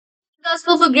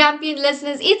Gospel for Grampian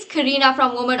listeners. It's Karina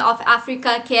from Women of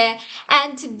Africa Care,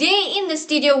 and today in the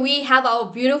studio we have our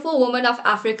beautiful Women of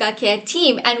Africa Care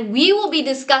team, and we will be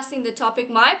discussing the topic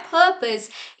My Purpose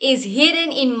is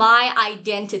Hidden in My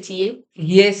Identity.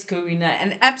 Yes, Karina,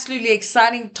 an absolutely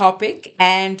exciting topic.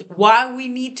 And why we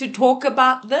need to talk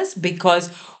about this? Because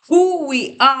who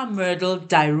we are, Myrtle,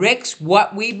 directs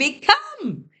what we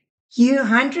become. You're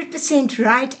 100%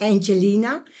 right,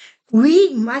 Angelina.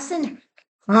 We mustn't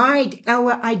hide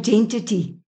our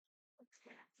identity.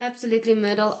 Absolutely,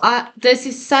 Myrtle. This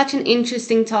is such an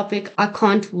interesting topic. I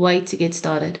can't wait to get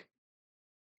started.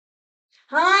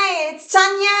 Hi, it's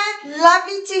Tanya.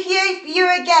 Lovely to hear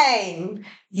you again.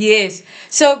 Yes.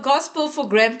 So, Gospel for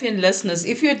Grampian listeners,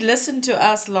 if you had listened to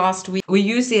us last week, we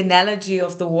used the analogy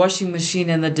of the washing machine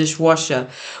and the dishwasher.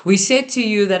 We said to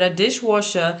you that a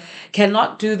dishwasher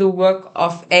cannot do the work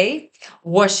of a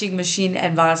washing machine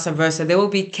and vice versa. There will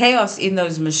be chaos in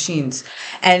those machines.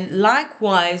 And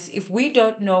likewise, if we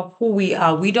don't know who we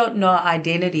are, we don't know our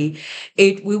identity,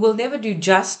 we will never do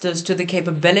justice to the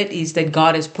capabilities that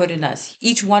God has put in us.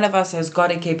 Each one of us has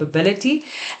got a capability,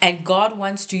 and God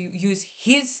wants to use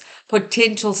His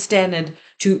potential standard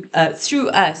to through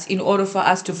us in order for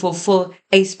us to fulfill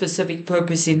a specific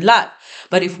purpose in life.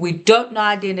 But if we don't know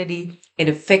identity, it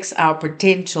affects our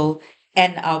potential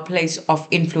and our place of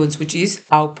influence, which is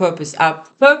our purpose. Our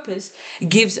purpose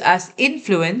gives us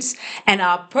influence, and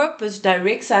our purpose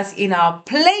directs us in our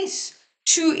place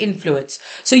to influence.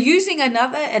 So, using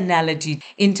another analogy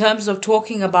in terms of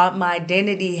talking about my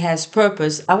identity has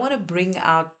purpose, I want to bring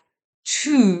out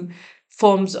two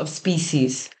forms of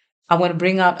species. I want to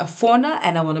bring out a fauna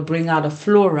and I want to bring out a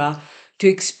flora to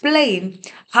explain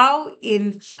how,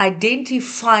 in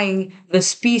identifying the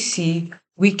species,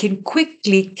 we can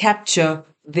quickly capture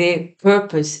their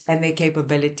purpose and their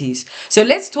capabilities. So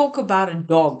let's talk about a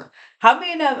dog. How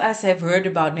many of us have heard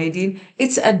about, Nadine?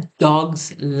 It's a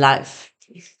dog's life,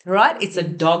 right? It's a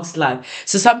dog's life.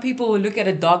 So some people will look at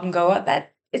a dog and go, oh,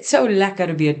 that it's so lacquer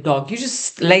to be a dog. You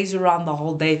just laze around the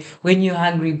whole day. When you're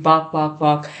hungry, bark, bark,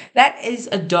 bark. That is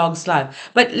a dog's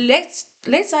life. But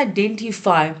let's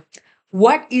identify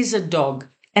what is a dog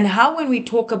and how, when we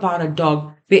talk about a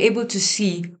dog, we're able to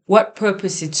see what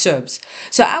purpose it serves.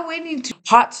 So I went into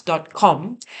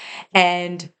hearts.com,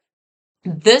 and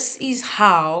this is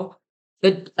how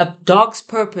a dog's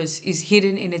purpose is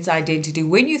hidden in its identity.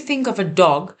 When you think of a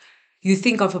dog, you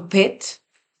think of a pet,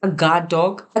 a guard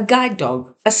dog, a guide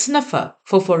dog, a sniffer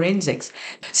for forensics.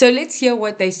 So let's hear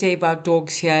what they say about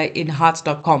dogs here in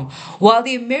hearts.com. While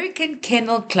the American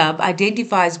Kennel Club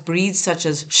identifies breeds such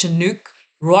as Chinook,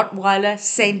 Rottweiler,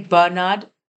 Saint Bernard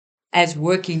as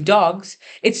working dogs,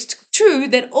 it's true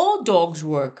that all dogs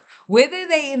work, whether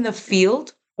they're in the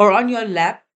field or on your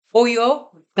lap or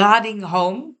your guarding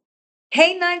home.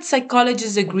 Canine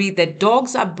psychologists agree that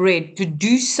dogs are bred to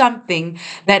do something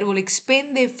that will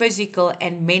expend their physical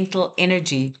and mental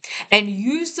energy and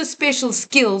use the special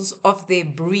skills of their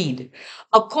breed.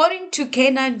 According to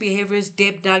canine behaviorist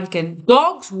Deb Duncan,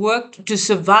 dogs worked to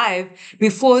survive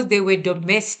before they were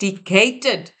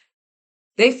domesticated.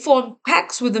 They formed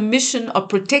packs with the mission of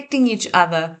protecting each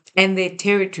other and their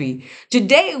territory.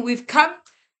 Today, we've come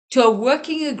to a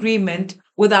working agreement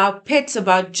with our pets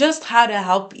about just how to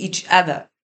help each other.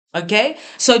 Okay?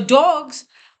 So, dogs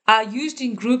are used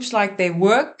in groups like they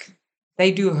work,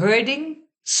 they do herding,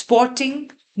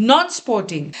 sporting,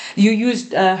 non-sporting. You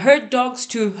use herd dogs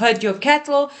to herd your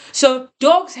cattle. So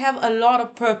dogs have a lot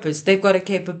of purpose. They've got a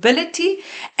capability,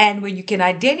 and when you can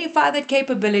identify that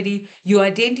capability, you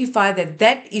identify that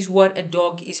that is what a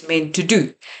dog is meant to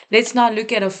do. Let's now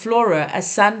look at a flora, a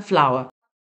sunflower.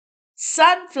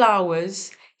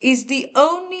 Sunflowers is the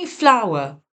only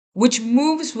flower which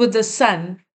moves with the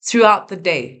sun throughout the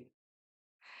day.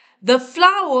 The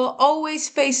flower always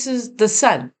faces the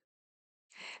sun.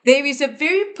 There is a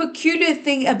very peculiar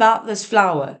thing about this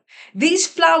flower. These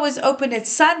flowers open at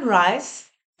sunrise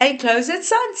and close at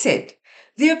sunset.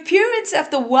 The appearance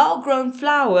of the well-grown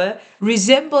flower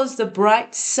resembles the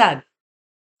bright sun.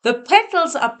 The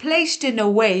petals are placed in a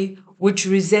way which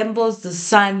resembles the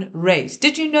sun rays.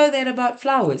 Did you know that about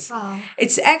flowers? Wow.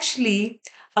 It's actually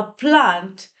a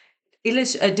plant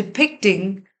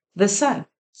depicting the sun.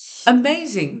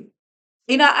 Amazing.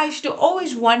 I used to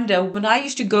always wonder when I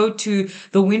used to go to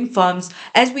the wind farms,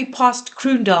 as we passed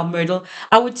Kroondal Myrtle,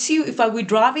 I would see if I were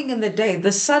driving in the day,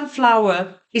 the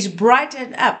sunflower is bright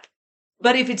and up.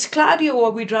 But if it's cloudy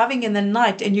or we're driving in the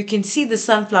night and you can see the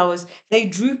sunflowers, they're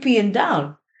droopy and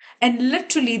down. And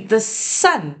literally, the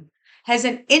sun has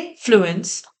an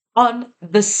influence on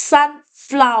the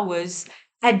sunflowers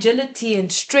agility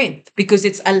and strength because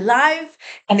it's alive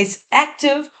and it's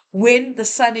active when the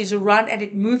sun is around and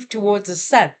it moves towards the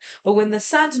sun. But when the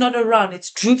sun's not around,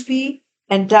 it's droopy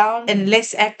and down and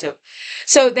less active.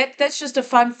 So that's just a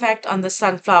fun fact on the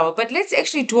sunflower. But let's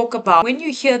actually talk about when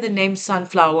you hear the name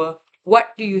sunflower,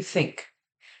 what do you think?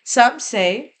 Some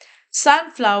say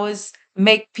sunflowers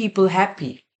make people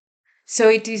happy. So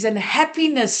it is a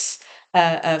happiness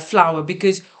flower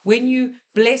because when you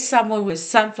bless someone with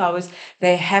sunflowers,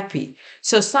 they're happy.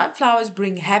 So sunflowers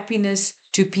bring happiness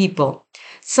to people.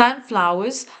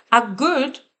 Sunflowers are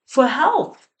good for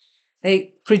health.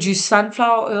 They produce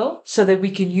sunflower oil so that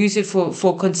we can use it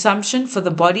for consumption for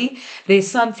the body. There's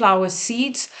sunflower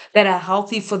seeds that are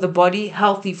healthy for the body,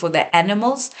 healthy for the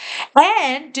animals.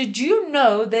 And did you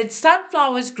know that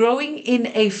sunflowers growing in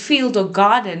a field or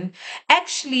garden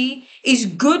actually is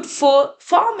good for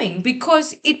farming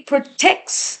because it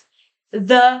protects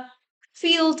the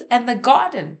field and the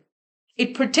garden?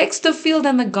 It protects the field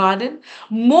and the garden.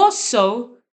 More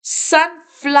so,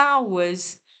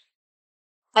 sunflowers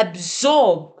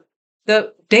absorb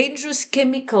the dangerous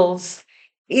chemicals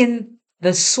in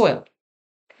the soil.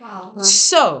 Wow.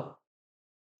 So,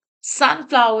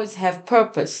 sunflowers have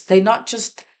purpose. They're not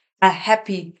just a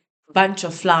happy bunch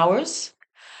of flowers,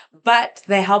 but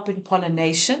they help in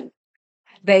pollination.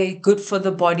 They're good for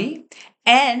the body,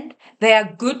 and they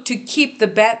are good to keep the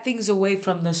bad things away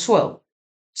from the soil.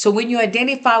 So when you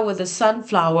identify with a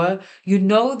sunflower, you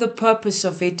know the purpose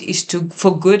of it is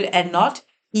for good and not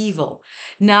evil.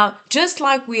 Now, just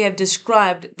like we have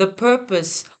described, the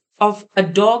purpose of a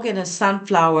dog and a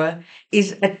sunflower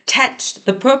is attached.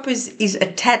 The purpose is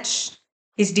attached,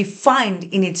 is defined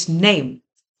in its name.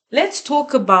 Let's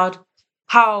talk about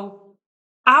how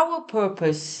our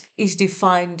purpose is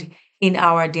defined in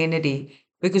our identity.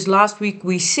 Because last week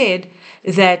we said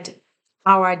that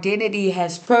our identity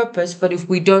has purpose, but if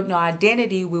we don't know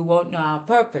identity, we won't know our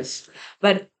purpose.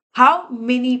 But how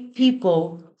many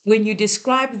people, when you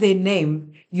describe their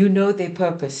name, you know their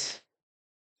purpose?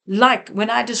 Like when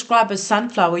I describe a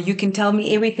sunflower, you can tell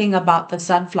me everything about the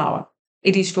sunflower.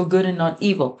 It is for good and not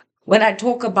evil. When I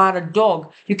talk about a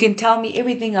dog, you can tell me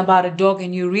everything about a dog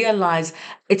and you realize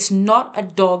it's not a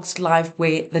dog's life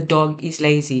where the dog is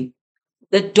lazy.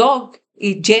 The dog,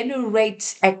 it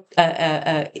generates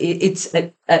its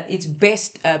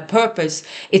best purpose,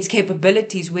 its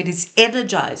capabilities when it's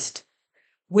energized.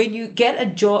 When you get a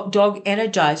dog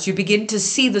energized, you begin to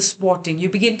see the sporting, you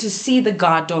begin to see the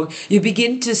guard dog, you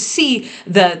begin to see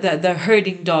the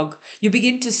herding dog, you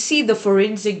begin to see the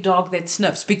forensic dog that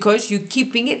sniffs because you're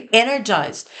keeping it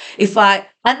energized. If I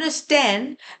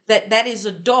understand that that is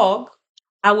a dog,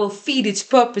 I will feed its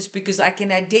purpose because I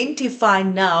can identify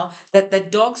now that the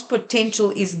dog's potential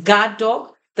is guard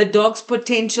dog, the dog's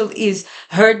potential is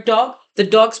herd dog, the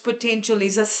dog's potential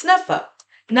is a sniffer.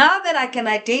 Now that I can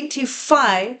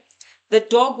identify the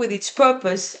dog with its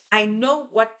purpose, I know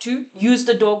what to use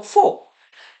the dog for.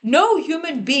 No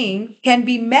human being can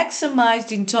be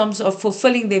maximized in terms of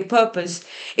fulfilling their purpose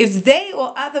if they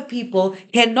or other people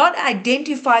cannot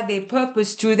identify their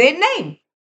purpose through their name.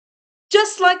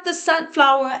 Just like the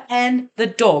sunflower and the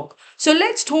dog. So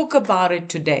let's talk about it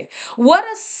today. What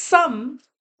are some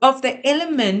of the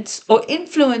elements or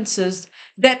influences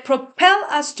that propel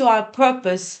us to our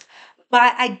purpose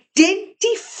by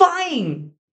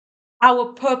identifying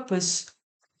our purpose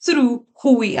through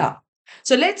who we are?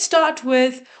 So let's start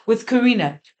with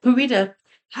Karina. Karina,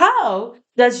 how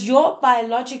does your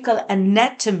biological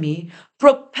anatomy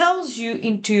propels you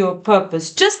into your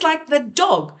purpose? Just like the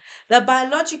dog, the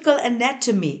biological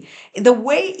anatomy, the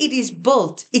way it is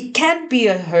built, it can be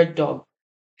a herd dog.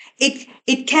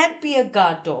 It can't be a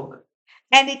guard dog,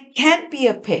 and it can't be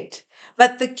a pet.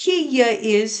 But the key here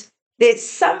is that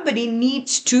somebody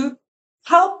needs to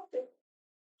help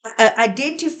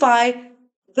identify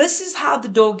this is how the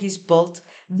dog is built.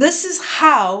 This is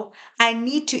how I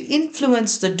need to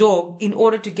influence the dog in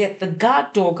order to get the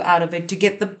guard dog out of it, to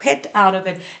get the pet out of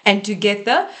it, and to get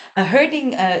the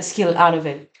herding skill out of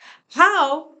it.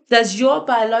 How does your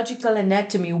biological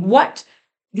anatomy, what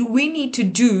do we need to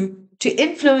do to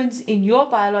influence in your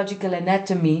biological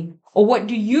anatomy, or what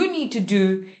do you need to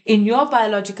do in your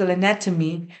biological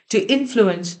anatomy to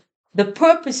influence the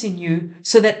purpose in you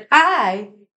so that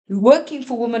I, working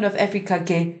for Women of Africa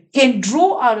Care, can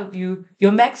draw out of you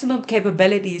your maximum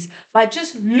capabilities by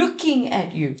just looking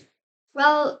at you?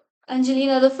 Well,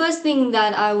 Angelina, the first thing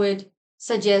that I would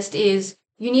suggest is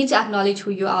you need to acknowledge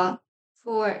who you are.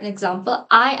 For an example,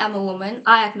 I am a woman.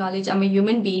 I acknowledge I'm a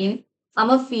human being. I'm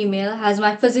a female, has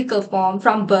my physical form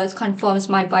from birth, confirms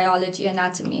my biology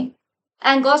anatomy.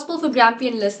 And Gospel for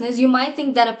Grampian listeners, you might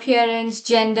think that appearance,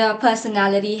 gender,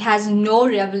 personality has no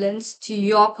relevance to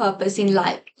your purpose in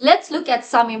life. Let's look at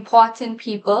some important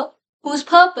people whose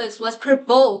purpose was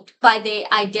provoked by their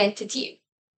identity.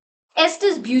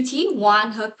 Esther's beauty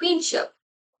won her queenship.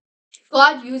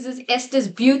 God uses Esther's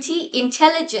beauty,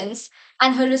 intelligence,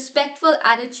 and her respectful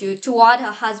attitude toward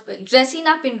her husband, dressing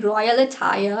up in royal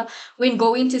attire when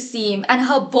going to see him, and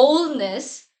her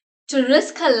boldness to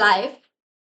risk her life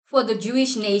for the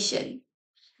Jewish nation.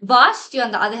 Vashti,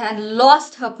 on the other hand,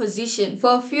 lost her position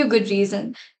for a few good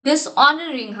reasons,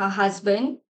 dishonoring her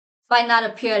husband by not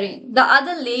appearing. The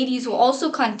other ladies who also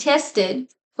contested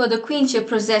for the queenship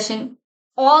procession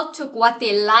all took what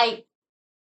they liked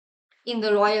in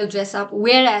the royal dress up,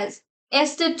 whereas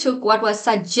Esther took what was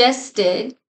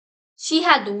suggested. She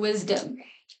had the wisdom.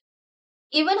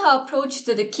 Even her approach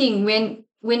to the king,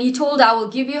 when he told her, I will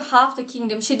give you half the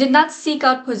kingdom, she did not seek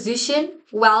out position,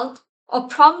 wealth, or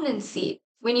prominency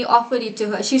when he offered it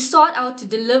to her. She sought out to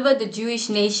deliver the Jewish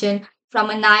nation from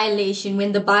annihilation.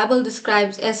 When the Bible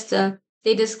describes Esther,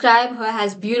 they describe her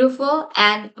as beautiful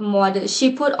and modest.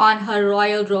 She put on her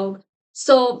royal robe.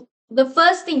 So the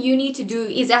first thing you need to do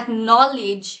is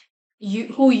acknowledge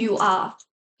who you are.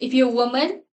 If you're a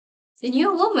woman, then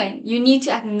you're a woman. You need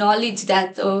to acknowledge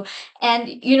that though. And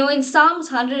in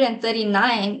Psalms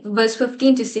 139, verse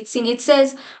 15 to 16, it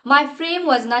says, My frame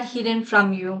was not hidden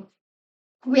from you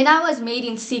when I was made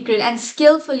in secret and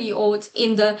skillfully oiled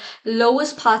in the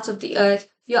lowest parts of the earth.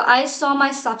 Your eyes saw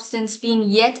my substance being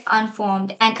yet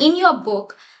unformed, and in your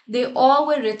book they all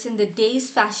were written, the days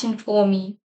fashioned for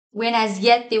me, when as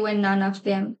yet there were none of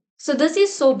them. So this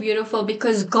is so beautiful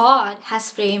because God has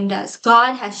framed us.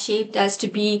 God has shaped us to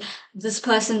be this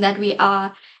person that we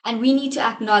are. And we need to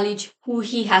acknowledge who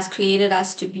he has created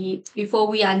us to be before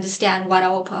we understand what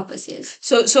our purpose is.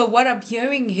 So what I'm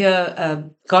hearing here,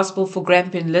 Gospel for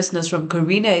Grampian listeners from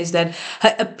Karina, is that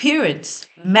her appearance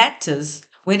matters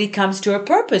when it comes to her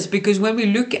purpose. Because when we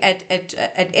look at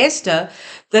Esther,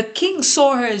 the king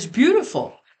saw her as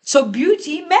beautiful. So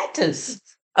beauty matters.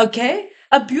 Okay?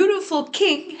 A beautiful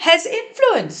king has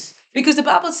influence. Because the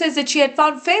Bible says that she had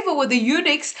found favor with the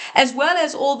eunuchs as well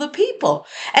as all the people.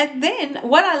 And then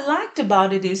what I liked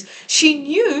about it is she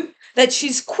knew that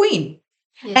she's queen.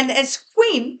 Yes. And as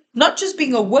queen, not just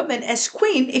being a woman, as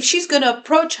queen, if she's going to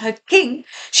approach her king,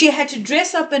 she had to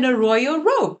dress up in a royal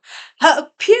robe. Her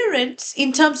appearance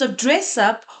in terms of dress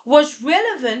up was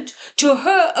relevant to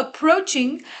her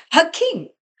approaching her king.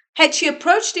 Had she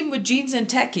approached him with jeans and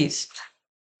tackies,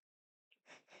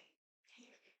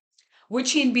 would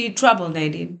she be in trouble,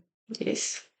 Nadine?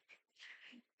 Yes.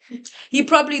 He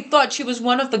probably thought she was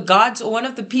one of the guards or one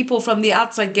of the people from the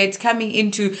outside gates coming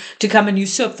into to come and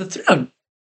usurp the throne.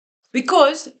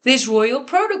 Because there's royal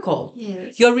protocol.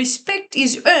 Yes. Your respect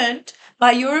is earned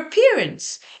by your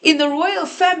appearance. In the royal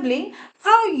family,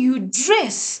 how you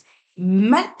dress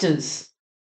matters.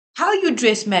 How you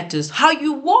dress matters. How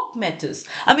you walk matters.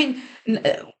 I mean,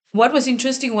 what was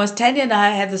interesting was Tanya and I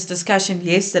had this discussion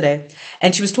yesterday,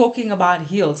 and she was talking about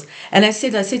heels. And I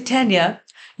said, Tanya,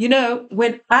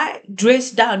 when I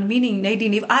dress down, meaning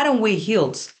Nadine, if I don't wear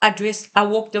heels, I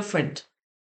walk different.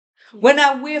 When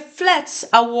I wear flats,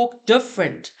 I walk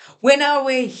different. When I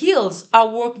wear heels, I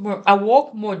walk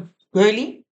more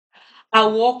girly. I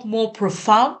walk more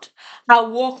profound. I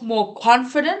walk more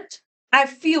confident. I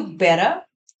feel better.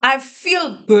 I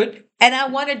feel good. And I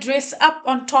want to dress up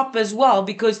on top as well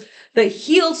because the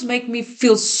heels make me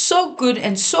feel so good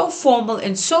and so formal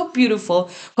and so beautiful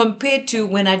compared to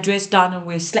when I dress down and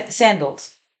wear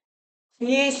sandals.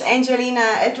 Yes, Angelina,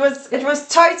 it was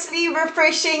totally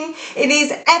refreshing. It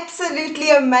is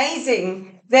absolutely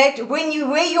amazing that when you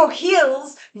wear your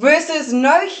heels versus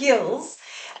no heels,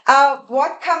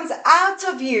 what comes out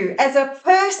of you as a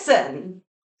person.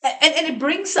 And it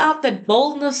brings out that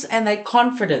boldness and that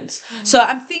confidence. So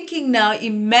I'm thinking now,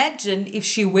 imagine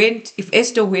if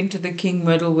Esther went to the king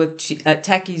myrtle with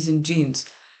tackies and jeans.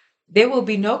 There will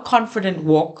be no confident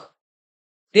walk.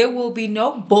 There will be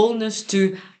no boldness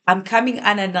to, I'm coming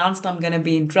unannounced, I'm going to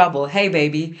be in trouble. Hey,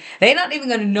 baby. They're not even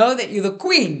going to know that you're the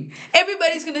queen.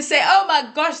 Everybody's going to say, oh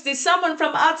my gosh, there's someone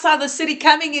from outside the city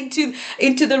coming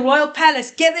into the royal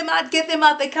palace. Get them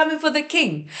out. They're coming for the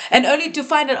king. And only to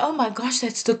find out, oh my gosh,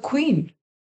 that's the queen.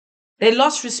 They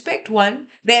lost respect, one.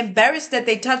 They're embarrassed that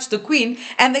they touched the queen,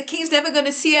 and the king's never going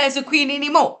to see her as a queen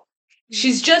anymore.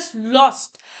 She's just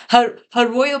lost her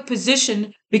royal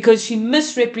position because she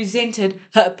misrepresented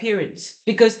her appearance,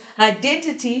 because her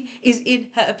identity is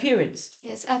in her appearance.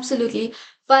 Yes, absolutely.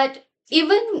 But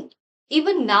even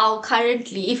now,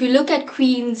 currently, if you look at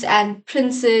queens and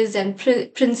princes and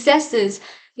princesses,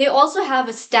 they also have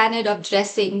a standard of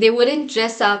dressing. They wouldn't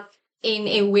dress up in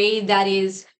a way that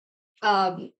is,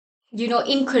 um,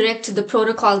 incorrect to the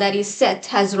protocol that is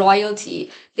set as royalty.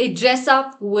 They dress up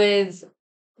with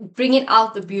bringing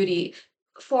out the beauty,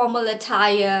 formal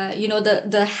attire,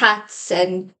 the hats,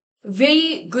 and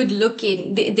very good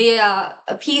looking. They are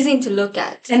appeasing to look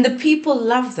at. And the people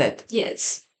love that.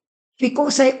 Yes.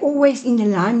 Because they're always in the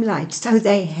limelight, so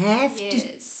they have to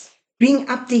Yes. bring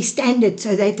up their standards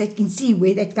so that they can see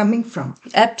where they're coming from.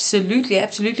 Absolutely,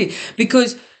 absolutely.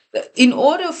 Because in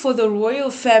order for the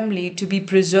royal family to be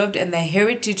preserved and the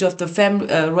heritage of the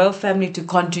royal family to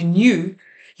continue,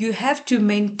 you have to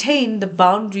maintain the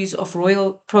boundaries of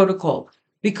royal protocol.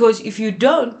 Because if you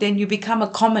don't, then you become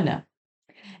a commoner.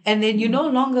 And then you're no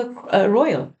longer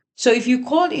royal. So if you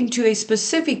called into a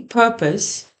specific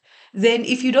purpose, then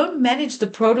if you don't manage the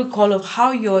protocol of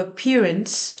how your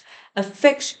appearance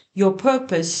affects your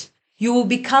purpose, you will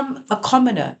become a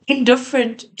commoner,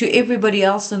 indifferent to everybody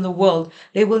else in the world.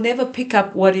 They will never pick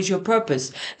up what is your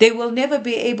purpose. They will never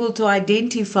be able to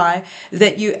identify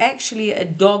that you're actually a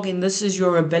dog and this is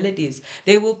your abilities.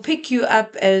 They will pick you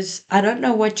up as, I don't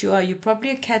know what you are. You're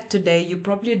probably a cat today. You're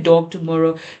probably a dog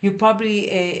tomorrow. You're probably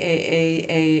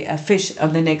a fish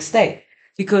on the next day.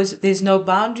 Because there's no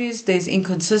boundaries, there's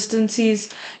inconsistencies.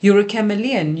 You're a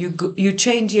chameleon. You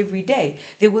change every day.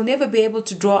 They will never be able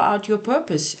to draw out your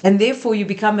purpose, and therefore you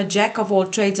become a jack of all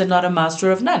trades and not a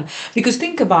master of none. Because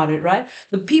think about it, right?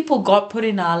 The people God put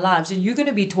in our lives, and you're going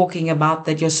to be talking about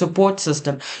that. Your support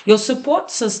system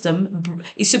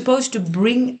is supposed to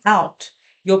bring out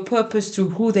your purpose through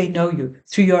who they know you,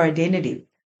 through your identity.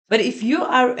 But if you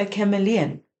are a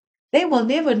chameleon, they will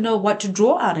never know what to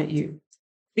draw out at you,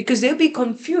 because they'll be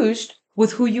confused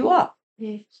with who you are.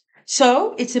 Yes.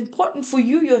 So it's important for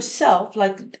you yourself,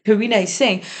 like Karina is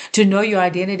saying, to know your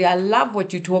identity. I love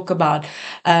what you talk about.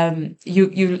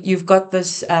 You've got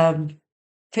this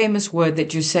famous word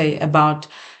that you say about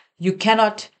you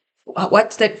cannot.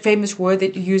 What's that famous word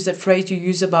that you use? That phrase you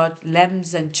use about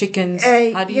lambs and chickens?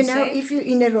 How do you say? If you're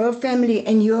in a royal family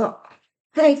and you're,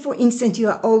 say for instance,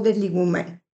 you're an elderly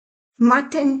woman,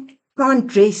 mutton can't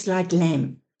dress like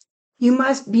lamb. You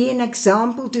must be an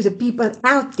example to the people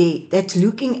out there that's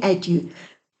looking at you.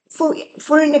 For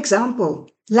an example,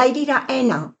 Lady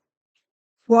Diana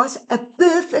was a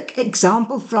perfect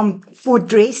example for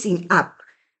dressing up.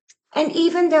 And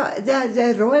even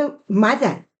the royal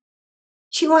mother,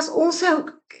 she was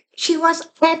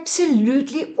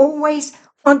absolutely always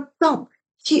on top.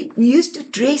 She used to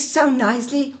dress so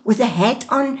nicely with a hat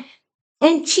on,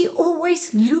 and she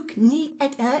always looked neat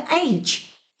at her age.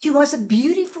 She was a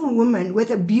beautiful woman with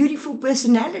a beautiful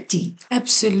personality.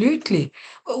 Absolutely.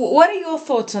 What are your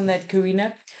thoughts on that,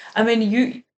 Karina? I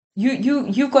mean,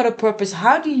 you got a purpose.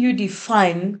 How do you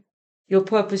define your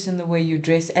purpose in the way you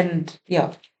dress? And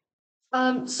yeah.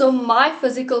 So my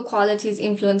physical qualities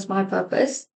influence my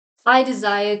purpose. I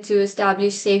desire to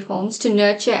establish safe homes to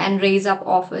nurture and raise up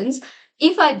orphans.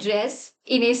 If I dress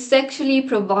in a sexually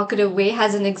provocative way,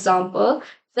 as an example,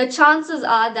 the chances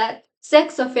are that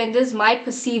sex offenders might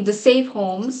perceive the safe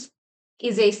homes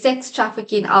is a sex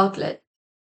trafficking outlet.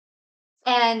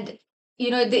 And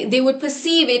they would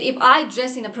perceive it. If I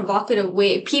dress in a provocative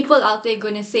way, people out there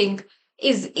going to think,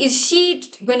 is she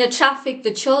going to traffic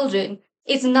the children?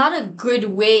 It's not a good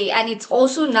way, and it's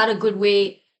also not a good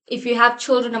way if you have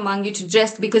children among you to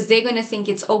dress, because they're going to think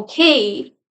it's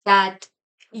okay that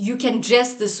you can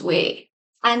dress this way.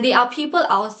 And there are people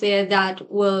out there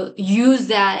that will use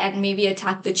that and maybe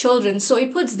attack the children. So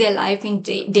it puts their life in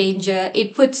danger.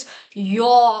 It puts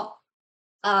your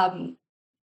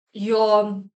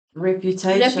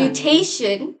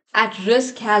reputation at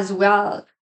risk as well.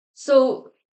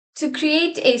 So to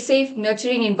create a safe,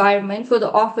 nurturing environment for the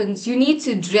orphans, you need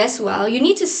to dress well. You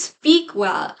need to speak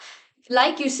well.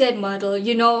 Like you said, Myrtle,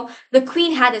 the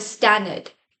Queen had a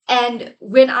standard. And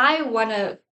when I want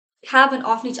to have an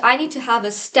orphanage, I need to have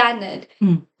a standard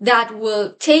that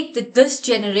will take this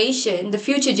generation, the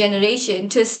future generation,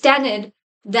 to a standard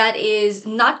that is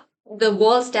not the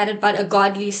world standard, but a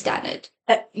godly standard.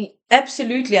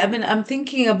 Absolutely. I mean, I'm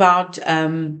thinking about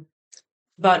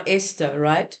Esther,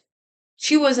 right?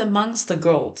 She was amongst the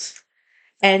girls.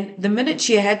 And the minute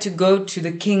she had to go to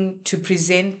the king to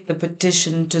present the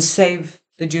petition to save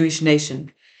the Jewish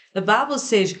nation, the Bible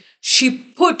says she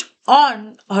put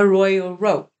on her royal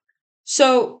robe.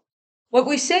 So what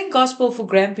we're saying, gospel for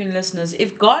Grampian listeners,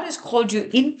 if God has called you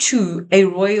into a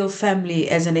royal family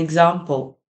as an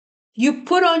example, you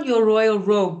put on your royal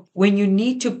robe when you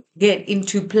need to get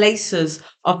into places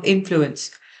of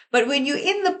influence. But when you're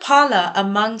in the parlor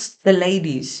amongst the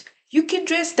ladies, you can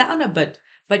dress down a bit.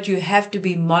 but you have to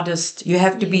be modest. You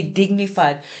have to be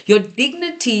dignified. Your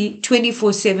dignity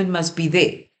 24/7 must be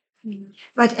there.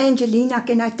 But Angelina,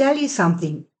 can I tell you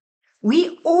something? We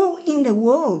all in the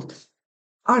world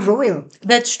are royal.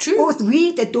 That's true. Both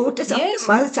we, the daughters Yes. of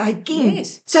the Most High King.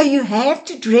 Yes. So you have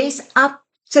to dress up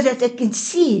so that they can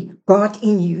see God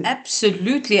in you.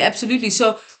 Absolutely, absolutely.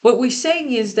 So what we're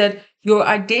saying is that your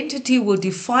identity will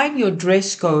define your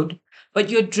dress code, but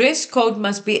your dress code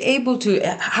must be able to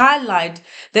highlight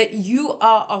that you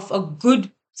are of a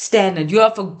good standard, you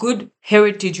are of a good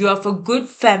heritage, you are of a good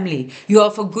family, you are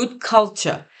of a good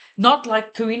culture. Not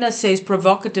like Karina says,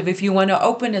 provocative. If you want to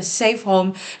open a safe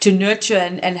home to nurture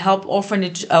and help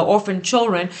orphan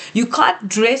children, you can't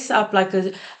dress up like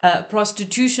a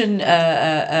prostitution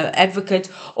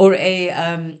advocate or a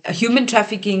human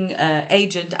trafficking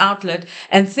agent outlet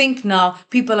and think now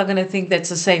people are going to think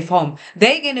that's a safe home.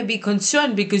 They're going to be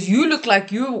concerned because you look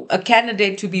like you a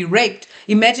candidate to be raped.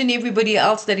 Imagine everybody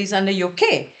else that is under your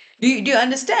care. Do you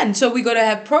understand? So we got to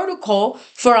have protocol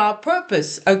for our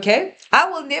purpose, okay? I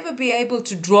will never be able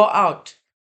to draw out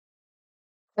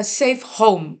a safe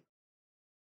home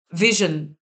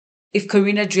vision if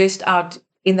Karina dressed out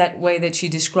in that way that she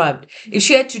described. If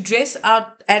she had to dress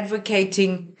out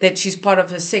advocating that she's part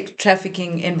of a sex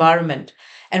trafficking environment,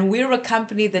 and we're a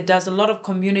company that does a lot of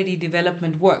community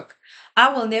development work,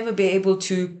 I will never be able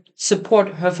to support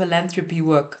her philanthropy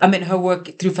work. I mean, her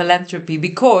work through philanthropy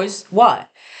because why?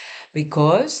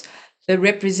 Because the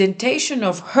representation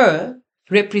of her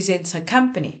represents her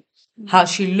company. How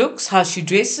she looks, how she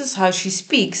dresses, how she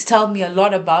speaks tell me a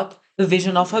lot about the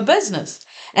vision of her business.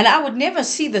 And I would never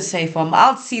see the safe home.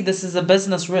 I'll see this as a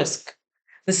business risk.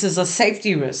 This is a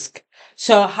safety risk.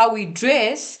 So how we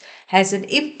dress has an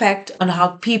impact on how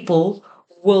people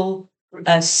will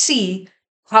see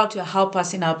how to help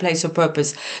us in our place of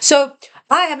purpose. So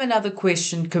I have another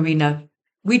question, Karina.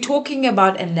 We're talking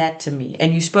about anatomy,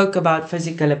 and you spoke about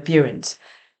physical appearance.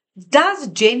 Does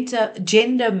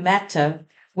gender matter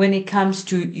when it comes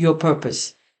to your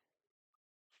purpose?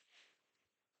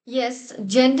 Yes,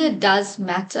 gender does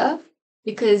matter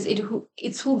because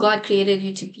it's who God created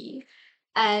you to be.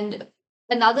 And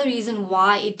another reason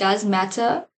why it does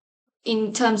matter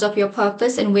in terms of your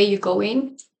purpose and where you're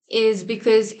going is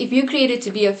because if you created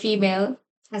to be a female,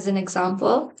 as an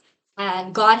example,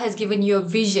 and God has given you a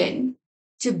vision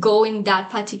to go in that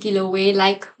particular way,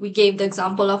 like we gave the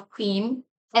example of Queen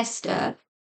Esther,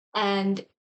 and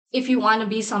if you want to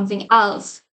be something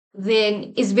else,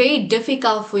 then it's very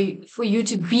difficult for you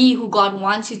to be who God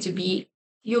wants you to be.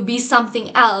 You'll be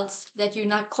something else that you're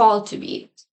not called to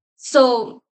be.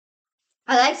 So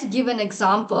I like to give an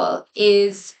example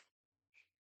is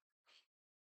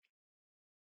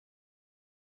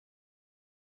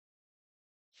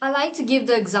I like to give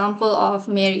the example of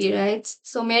Mary, right?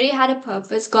 So Mary had a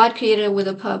purpose. God created her with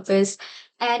a purpose.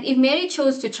 And if Mary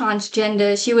chose to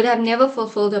transgender, she would have never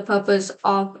fulfilled the purpose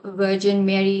of Virgin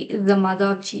Mary, the mother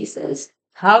of Jesus.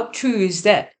 How true is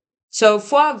that? So,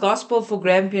 for our Gospel for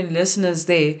Grampian listeners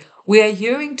there, we are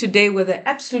hearing today with an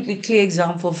absolutely clear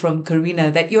example from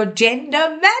Karina that your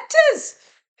gender matters.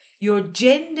 Your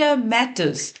gender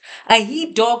matters. A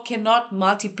he dog cannot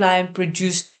multiply and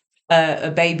produce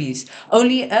babies.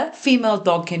 Only a female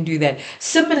dog can do that.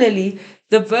 Similarly,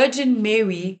 the Virgin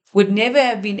Mary would never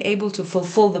have been able to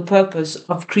fulfill the purpose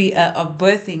of of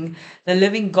birthing the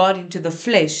living God into the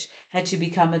flesh had she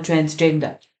become a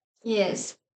transgender.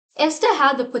 Yes. Esther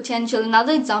had the potential.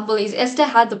 Another example is Esther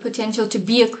had the potential to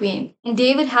be a queen, and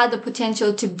David had the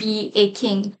potential to be a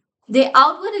king. Their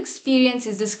outward experience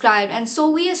is described, and so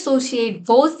we associate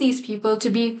both these people to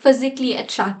be physically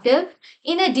attractive.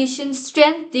 In addition,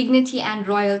 strength, dignity, and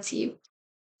royalty.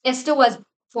 Esther was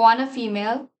born a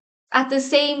female. At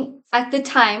the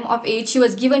time of age, she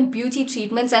was given beauty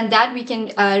treatments, and that we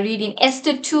can read in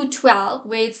Esther 2:12,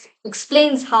 where it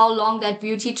explains how long that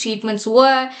beauty treatments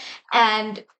were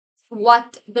and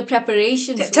what the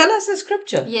preparations Tell us the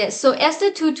scripture. Yes, so Esther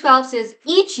 2:12 says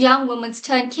each young woman's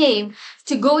turn came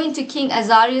to go into King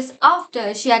Azarias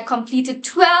after she had completed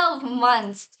 12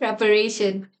 months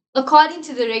preparation according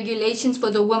to the regulations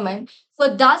for the women. For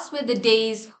thus were the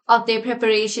days of their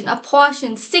preparation,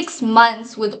 apportioned 6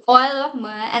 months with oil of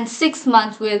myrrh and 6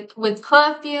 months with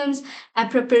perfumes and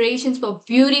preparations for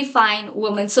beautifying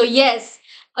women. So yes,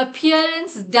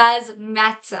 appearance does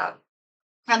matter.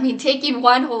 I mean, taking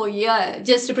one whole year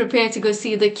just to prepare to go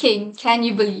see the king. Can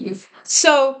you believe?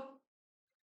 So,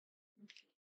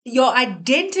 your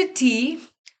identity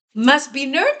must be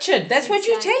nurtured. That's what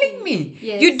you're telling me.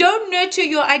 Yes. You don't nurture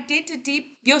your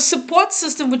identity, your support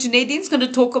system, which Nadine's going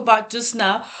to talk about just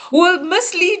now, will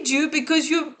mislead you because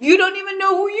you don't even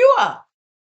know who you are.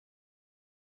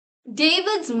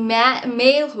 David's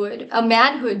manhood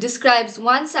describes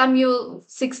 1 Samuel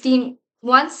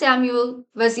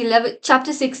verse 11,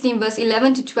 chapter 16, verse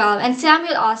 11 to 12. And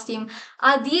Samuel asked him,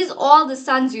 "Are these all the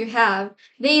sons you have?"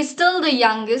 "They is still the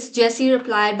youngest," Jesse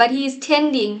replied, "but he is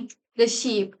tending the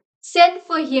sheep." "Send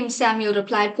for him," Samuel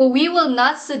replied, "for we will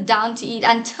not sit down to eat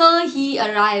until he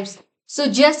arrives." So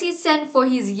Jesse sent for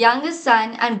his youngest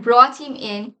son and brought him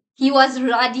in. He was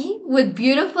ruddy, with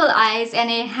beautiful eyes and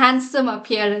a handsome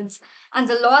appearance. And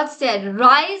the Lord said,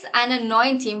 "Rise and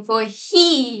anoint him, for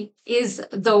he is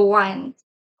the one."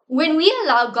 When we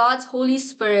allow God's Holy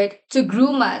Spirit to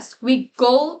groom us, we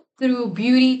go through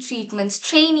beauty treatments,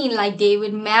 training like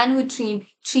David, manhood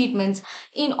treatments,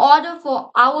 in order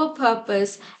for our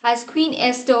purpose as Queen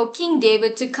Esther or King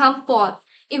David to come forth.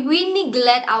 If we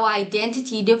neglect our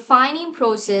identity defining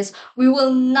process, we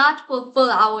will not fulfill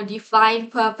our divine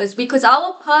purpose because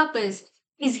our purpose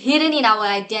is hidden in our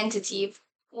identity.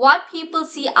 What people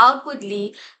see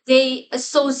outwardly, they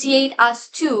associate us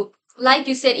to. Like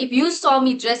you said, if you saw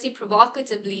me dressing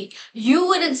provocatively, you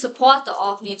wouldn't support the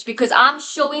orphanage because I'm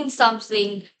showing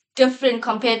something different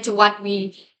compared to what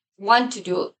we want to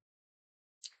do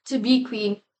to be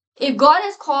queen. If God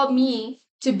has called me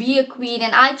to be a queen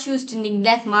and I choose to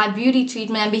neglect my beauty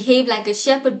treatment and behave like a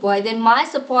shepherd boy, then my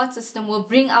support system will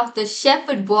bring out the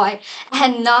shepherd boy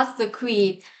and not the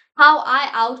queen. How I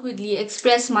outwardly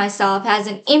express myself has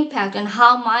an impact on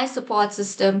how my support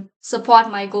system support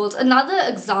my goals. Another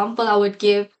example I would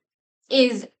give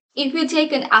is if you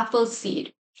take an apple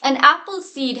seed. An apple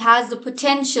seed has the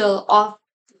potential of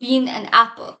being an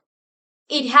apple.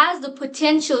 It has the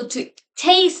potential to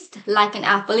taste like an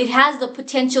apple. It has the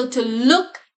potential to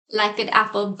look like an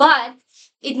apple, but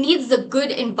it needs the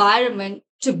good environment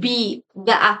to be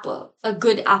the apple, a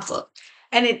good apple.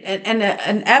 And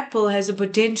an apple has a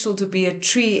potential to be a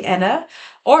tree and a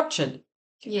orchard.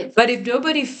 Yes. But if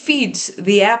nobody feeds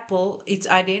the apple its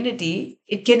identity,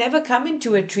 it can never come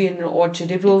into a tree and an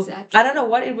orchard. It will, Exactly. I don't know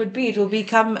what it would be. It will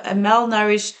become a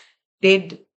malnourished,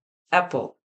 dead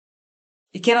apple.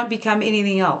 It cannot become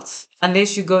anything else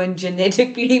unless you go and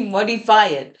genetically modify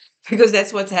it, because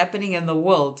that's what's happening in the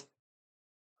world.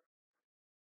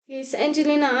 Yes,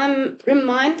 Angelina, I'm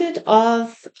reminded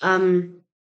of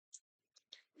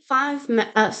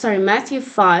Matthew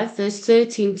 5, verse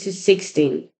 13 to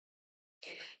 16.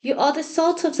 You are the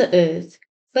salt of the earth,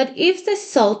 but if the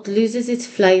salt loses its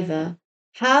flavor,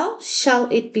 how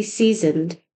shall it be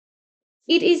seasoned?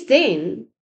 It is then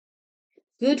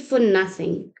good for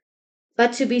nothing,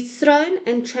 but to be thrown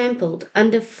and trampled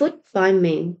underfoot by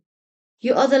men.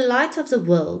 You are the light of the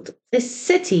world. A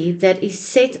city that is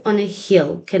set on a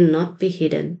hill cannot be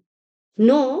hidden.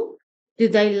 Nor do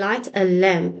they light a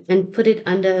lamp and put it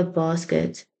under a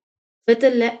basket, but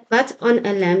on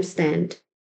a lampstand,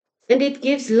 and it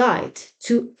gives light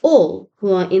to all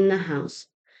who are in the house.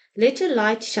 Let your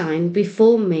light shine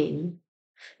before men,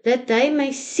 that they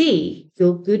may see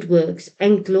your good works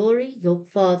and glory your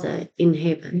Father in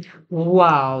heaven.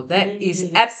 Wow, that is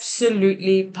Yes.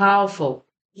 absolutely powerful.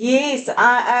 Yes,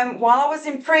 I while I was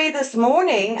in prayer this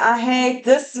morning, I had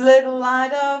this little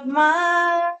light of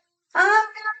mine. I'm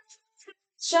gonna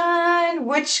shine,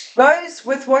 which goes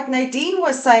with what Nadine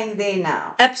was saying there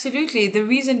now. Absolutely. The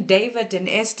reason David and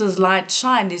Esther's light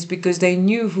shined is because they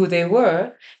knew who they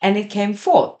were and it came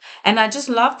forth. And I just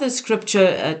love the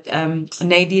scripture,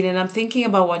 Nadine, and I'm thinking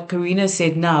about what Karina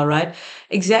said now, right?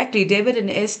 Exactly. David and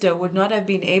Esther would not have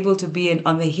been able to be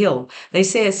on the hill. They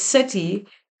say a city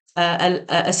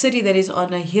that is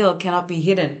on a hill cannot be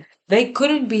hidden. They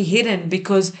couldn't be hidden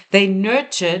because they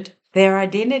nurtured their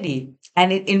identity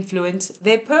and it influenced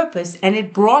their purpose and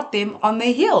it brought them on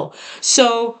the hill.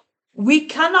 So we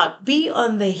cannot be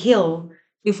on the hill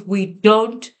if we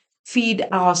don't feed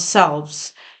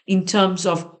ourselves in terms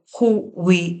of who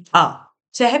we are.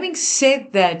 So having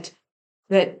said that,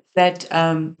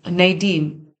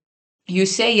 Nadine, you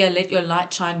say, yeah, let your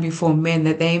light shine before men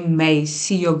that they may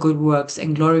see your good works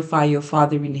and glorify your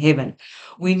Father in heaven.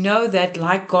 We know that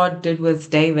like God did with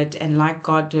David and like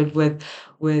God did with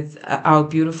our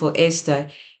beautiful Esther,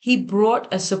 he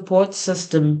brought a support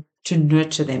system to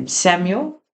nurture them.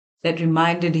 Samuel, that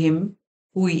reminded him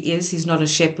who he is. He's not a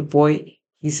shepherd boy,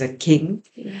 he's a king.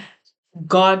 Yeah.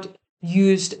 God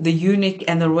used the eunuch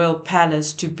and the royal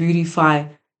palace to beautify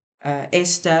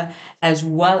Esther, as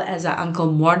well as her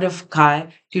uncle Mordecai,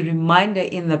 to remind her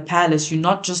in the palace, you're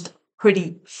not just a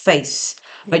pretty face,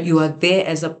 but you are there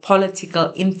as a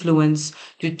political influence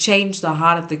to change the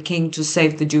heart of the king to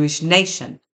save the Jewish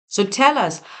nation. So tell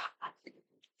us,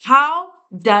 how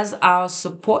does our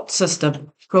support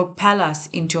system propel us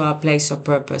into our place of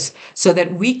purpose so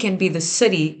that we can be the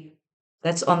city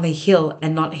that's on the hill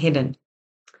and not hidden?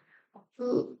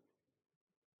 Well,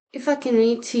 if I can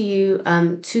read to you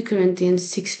 2 Corinthians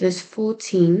 6, verse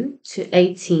 14 to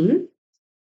 18,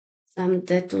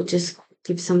 that will just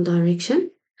give some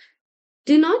direction.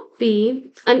 Do not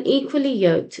be unequally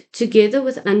yoked together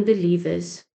with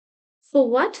unbelievers. For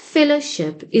what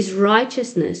fellowship is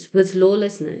righteousness with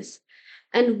lawlessness?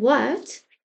 And what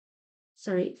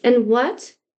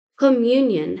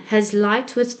communion has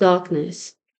light with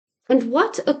darkness? And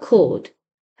what accord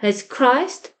has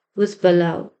Christ with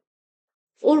Belial?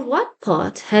 Or what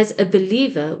part has a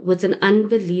believer with an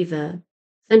unbeliever?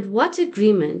 And what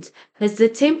agreement has the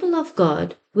temple of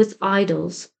God with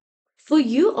idols? For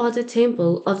you are the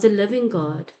temple of the living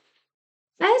God.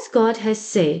 As God has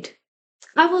said,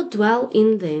 I will dwell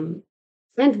in them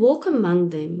and walk among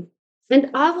them, and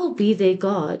I will be their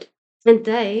God, and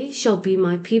they shall be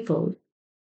my people.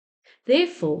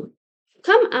 Therefore,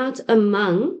 come out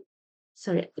among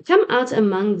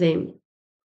them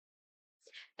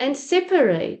and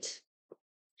separate,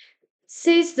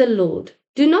 says the Lord.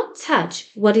 Do not touch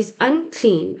what is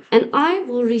unclean, and I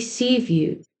will receive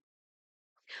you.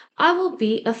 I will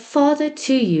be a father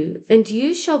to you, and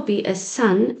you shall be a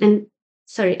son, and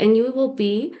you will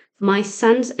be my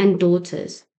sons and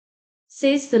daughters,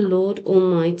 says the Lord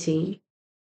Almighty.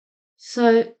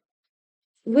 So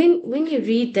when you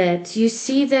read that, you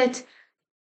see that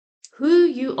who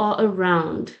you are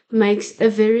around makes a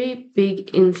very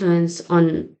big influence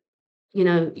on,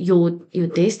 your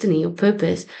destiny, your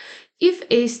purpose. If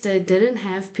Esther didn't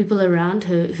have people around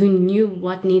her who knew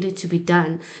what needed to be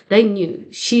done, they knew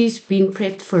she's been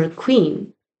prepped for a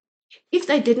queen. If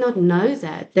they did not know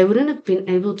that, they wouldn't have been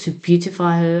able to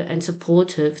beautify her and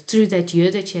support her through that year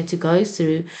that she had to go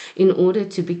through in order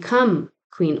to become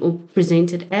queen or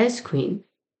presented as queen.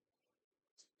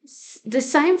 The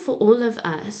same for all of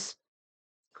us.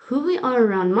 Who we are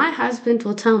around. My husband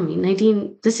will tell me,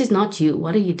 Nadine, this is not you.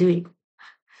 What are you doing?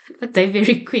 But they're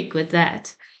very quick with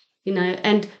that.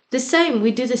 And the same,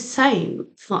 we do the same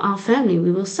for our family.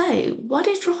 We will say, what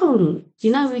is wrong?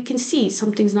 We can see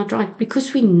something's not right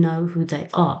because we know who they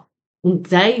are and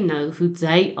they know who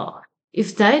they are.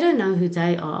 If they don't know who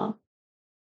they are,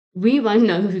 we won't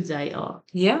know who they are.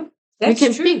 Yeah, We that's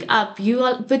can true. pick up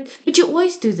but you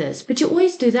always do this, but you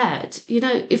always do that.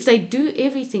 If they do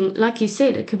everything, like you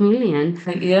said, a chameleon,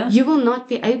 Yeah, you will not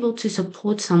be able to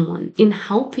support someone in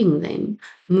helping them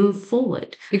move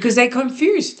forward. because they're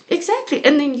confused. Exactly.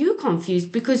 And then you're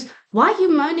confused because why are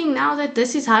you moaning now that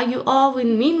this is how you are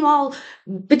when meanwhile,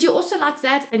 but you also like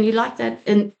that and you like that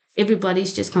and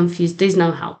everybody's just confused. There's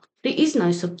no help. There is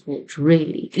no support,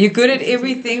 really. You're good at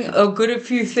everything or good at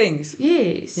few things.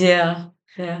 Yes. Yeah.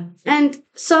 And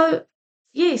so,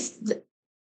 yes,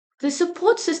 the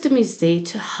support system is there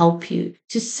to help you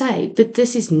to say, but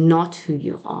this is not who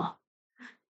you are.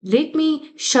 Let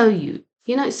me show you.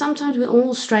 Sometimes we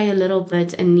all stray a little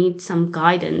bit and need some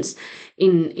guidance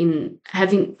in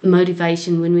having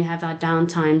motivation when we have our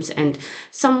downtimes, and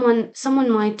someone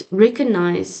might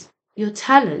recognize your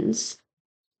talents,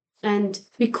 and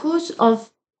because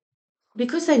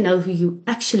they know who you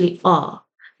actually are,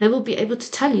 they will be able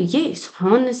to tell you, yes,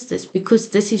 harness this because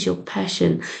this is your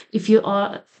passion. If you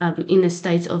are in a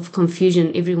state of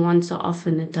confusion, every once so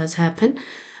often it does happen,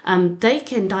 they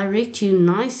can direct you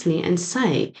nicely and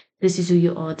say, this is who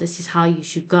you are, this is how you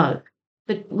should go.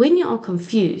 But when you are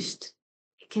confused,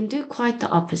 it can do quite the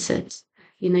opposite.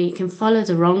 You can follow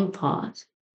the wrong path.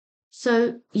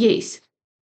 So, yes,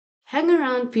 hang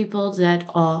around people that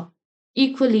are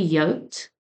equally yoked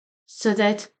so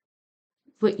that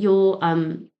with your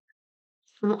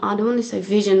I don't want to say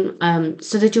vision,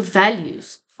 so that your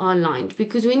values are aligned.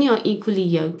 Because when you're equally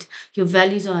yoked, your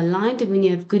values are aligned, and when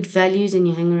you have good values and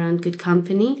you hang around good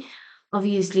company,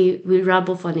 obviously we rub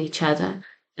off on each other,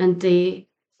 and they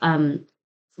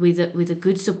with a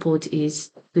good support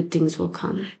is good things will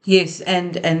come. Yes,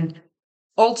 and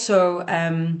also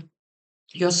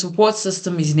your support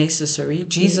system is necessary.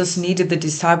 Jesus Yes. needed the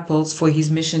disciples for his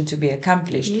mission to be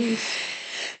accomplished. Yes.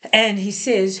 And he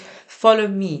says, follow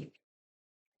me.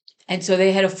 And so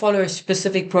they had to follow a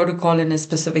specific protocol and a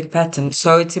specific pattern.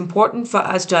 So it's important for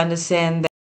us to understand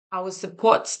that our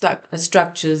support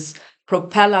structures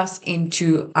propel us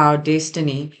into our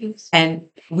destiny. Yes. And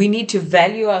we need to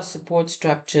value our support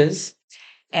structures.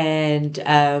 And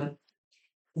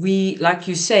we, like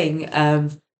you're saying,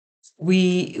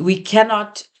 we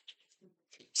cannot.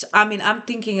 I'm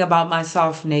thinking about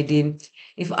myself, Nadine.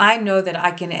 If I know that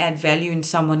I can add value in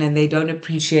someone and they don't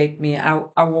appreciate me,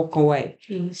 I walk away.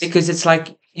 Yes. Because it's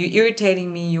like, you're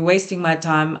irritating me, you're wasting my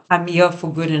time. I'm here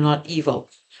for good and not evil.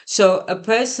 So a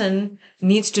person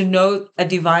needs to know a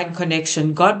divine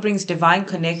connection. God brings divine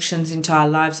connections into our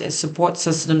lives as support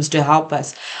systems to help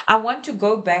us. I want to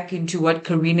go back into what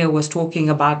Karina was talking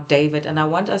about David, and I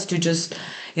want us to just,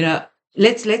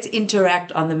 let's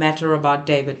interact on the matter about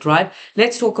David, right?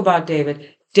 Let's talk about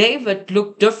David. David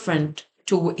looked different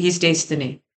to his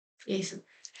destiny. Yes.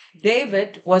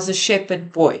 David was a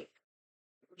shepherd boy.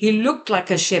 He looked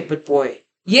like a shepherd boy.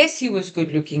 Yes, he was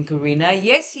good looking, Karina.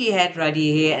 Yes, he had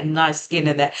ruddy hair and nice skin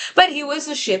and that. But he was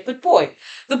a shepherd boy.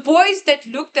 The boys that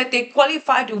looked that they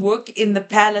qualified to work in the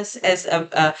palace as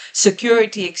a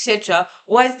security, etc.,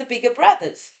 was the bigger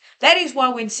brothers. That is why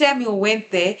when Samuel went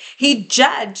there, he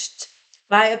judged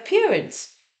by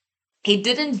appearance. He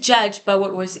didn't judge by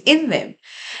what was in them.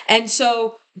 And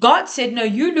so God said, no,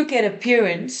 you look at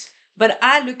appearance, but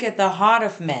I look at the heart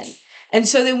of man. And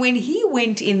so then when he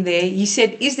went in there, he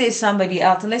said, is there somebody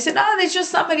else? And they said, oh, there's just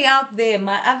somebody out there,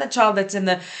 my other child that's in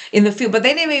the field. But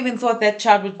they never even thought that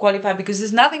child would qualify because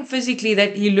there's nothing physically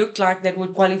that he looked like that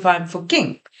would qualify him for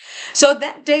king. So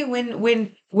that day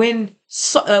when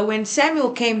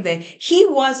Samuel came there, he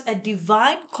was a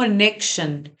divine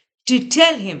connection to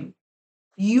tell him,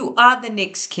 you are the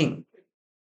next king.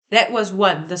 That was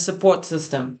one, the support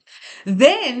system.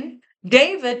 Then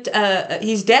David,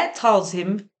 his dad tells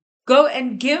him, go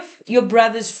and give your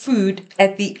brothers food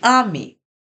at the army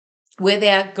where they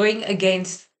are going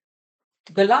against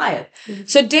Goliath.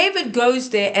 So David goes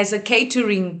there as a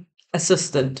catering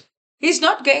assistant. He's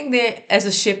not going there as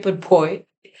a shepherd boy.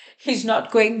 He's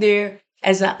not going there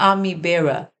as an army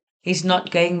bearer. He's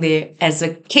not going there as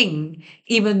a king,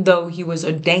 even though he was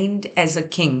ordained as a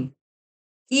king.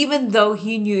 Even though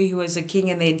he knew he was a king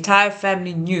and the entire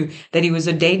family knew that he was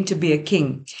ordained to be a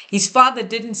king, his father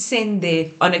didn't send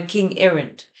there on a king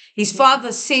errand. His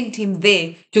father sent him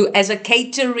there as a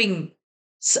catering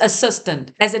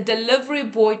assistant, as a delivery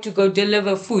boy to go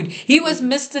deliver food. He was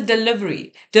Mr.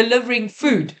 Delivery, delivering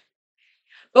food.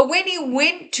 But when he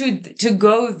went to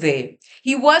go there,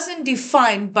 he wasn't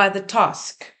defined by the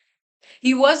task.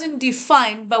 He wasn't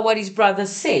defined by what his brother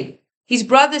said. His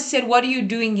brothers said, what are you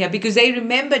doing here? Because they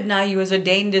remembered now he was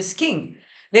ordained as king.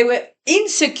 They were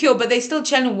insecure, but they still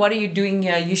challenged him, what are you doing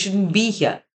here? You shouldn't be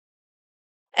here.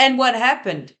 And what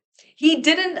happened? He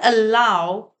didn't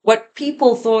allow what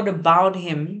people thought about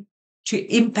him to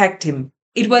impact him.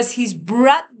 It was his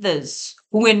brothers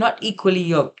who were not equally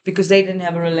yoked because they didn't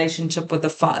have a relationship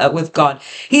with God.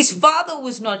 His father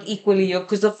was not equally yoked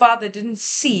because the father didn't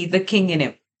see the king in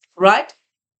him, right?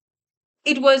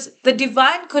 It was the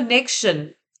divine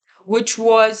connection, which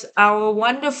was it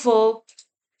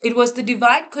was the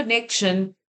divine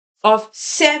connection of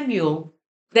Samuel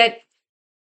that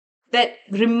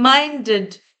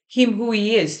reminded him who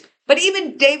he is. But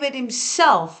even David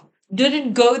himself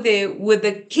didn't go there with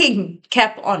the king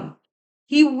cap on.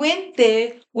 He went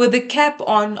there with the cap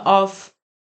on of,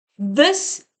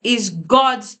 this is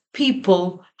God's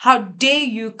people. How dare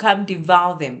you come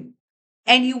devour them?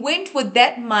 And he went with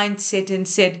that mindset and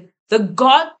said, the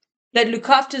God that looks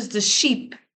after the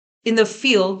sheep in the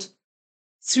field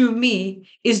through me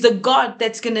is the God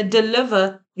that's going to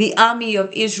deliver the army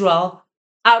of Israel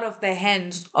out of the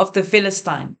hands of the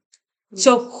Philistine.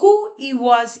 So who he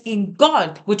was in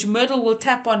God, which Myrtle will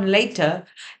tap on later,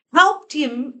 helped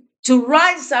him to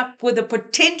rise up with the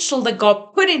potential that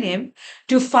God put in him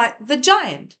to fight the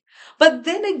giant. But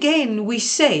then again, we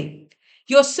say,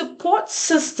 your support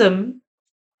system,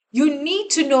 you need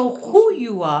to know who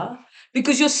you are,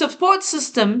 because your support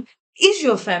system is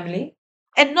your family,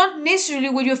 and not necessarily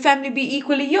will your family be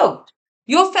equally yoked.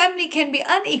 Your family can be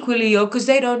unequally yoked because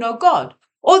they don't know God,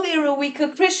 or they're a weaker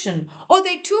Christian, or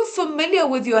they're too familiar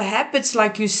with your habits,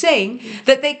 like you're saying,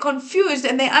 that they're confused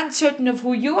and they're uncertain of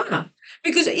who you are.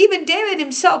 Because even David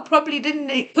himself probably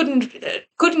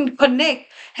couldn't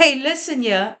connect. Hey, listen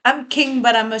here, I'm king,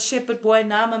 but I'm a shepherd boy.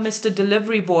 Now I'm a Mr.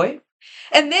 Delivery boy.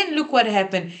 And then look what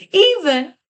happened.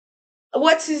 Even,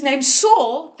 what's his name?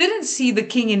 Saul didn't see the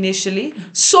king initially.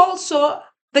 Saul saw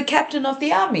the captain of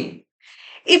the army.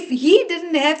 If he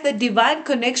didn't have the divine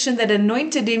connection that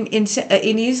anointed him in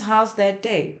his house that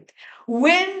day,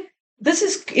 this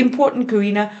is important,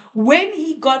 Karina, when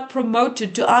he got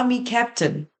promoted to army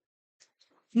captain,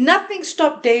 nothing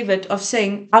stopped David of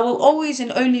saying, I will always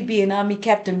and only be an army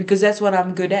captain because that's what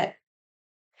I'm good at.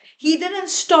 He didn't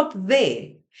stop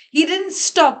there. He didn't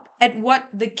stop at what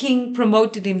the king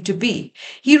promoted him to be.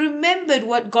 He remembered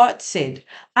what God said.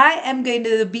 I am going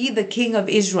to be the king of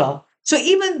Israel. So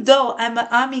even though I'm an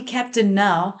army captain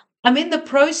now, I'm in the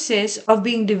process of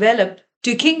being developed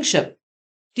to kingship.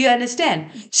 Do you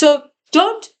understand? So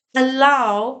don't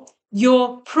allow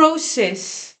your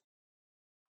process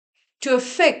to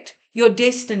affect your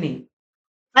destiny.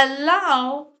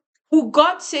 Allow who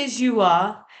God says you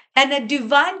are and a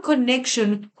divine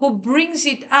connection who brings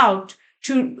it out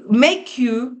to make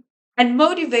you and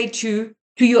motivate you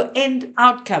to your end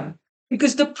outcome.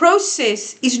 Because the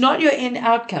process is not your end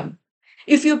outcome.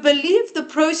 If you believe the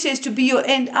process to be your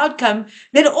end outcome,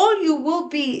 then all you will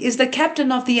be is the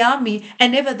captain of the army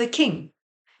and never the king.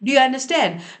 Do you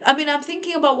understand? I mean, I'm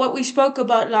thinking about what we spoke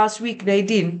about last week,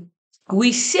 Nadine.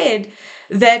 We said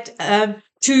that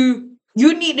you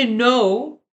need to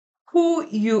know who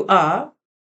you are,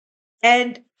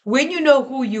 and when you know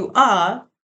who you are,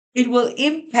 it will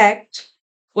impact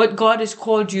what God has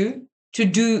called you to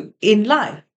do in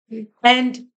life.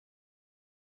 And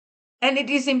and it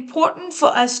is important for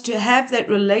us to have that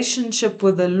relationship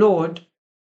with the Lord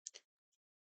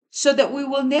so that we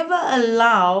will never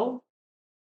allow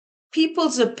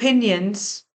people's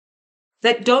opinions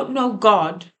that don't know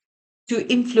God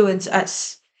to influence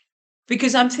us.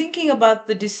 Because I'm thinking about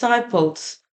the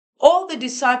disciples. All the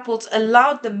disciples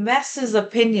allowed the masses'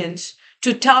 opinions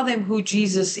to tell them who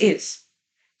Jesus is.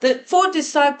 The four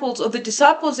disciples, or the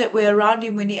disciples that were around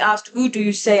him when he asked, "Who do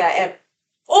you say I am?"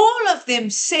 All of them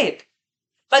said,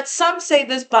 but some say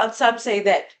this, but some say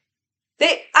that.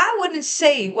 I wouldn't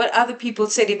say what other people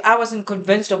said if I wasn't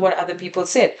convinced of what other people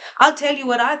said. I'll tell you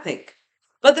what I think.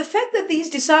 But the fact that these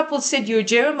disciples said, "You're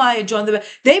Jeremiah, John the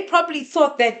Baptist," they probably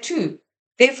thought that too.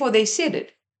 Therefore, they said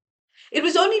it. It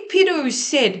was only Peter who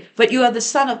said, "But you are the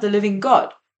Son of the living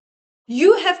God."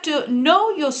 You have to know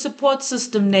your support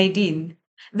system, Nadine,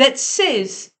 that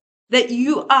says that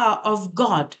you are of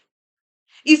God.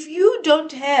 If you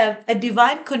don't have a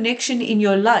divine connection in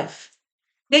your life,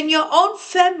 then your own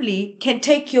family can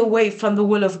take you away from the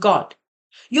will of God.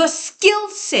 Your skill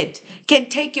set can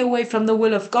take you away from the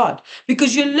will of God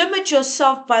because you limit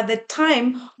yourself by the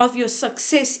time of your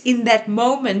success in that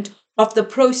moment of the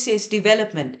process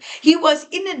development. He was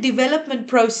in a development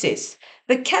process.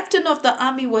 The captain of the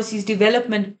army was his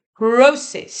development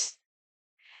process.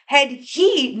 Had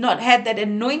he not had that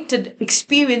anointed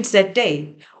experience that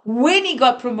day, when he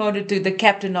got promoted to the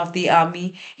captain of the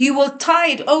army, he will tie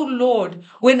it, "Oh Lord,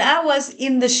 when I was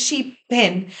in the sheep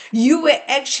pen, you were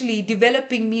actually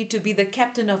developing me to be the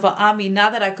captain of an army now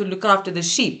that I could look after the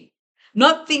sheep."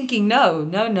 Not thinking, no,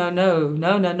 no, no, no,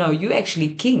 no, no, no, you're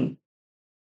actually king.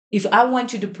 If I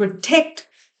want you to protect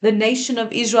the nation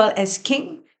of Israel as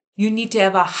king, you need to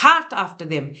have a heart after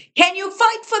them. Can you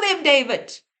fight for them,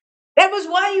 David? That was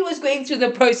why he was going through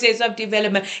the process of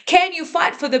development. Can you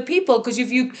fight for the people? Because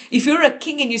if you're a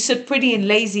king and you sit pretty and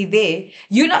lazy there,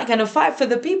 you're not going to fight for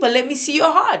the people. Let me see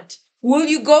your heart. Will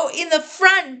you go in the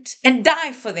front and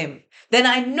die for them? Then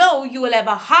I know you will have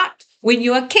a heart when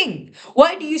you are king.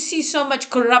 Why do you see so much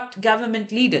corrupt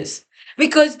government leaders?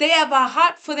 Because they have a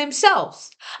heart for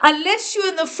themselves. Unless you're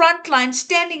in the front line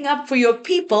standing up for your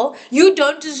people, you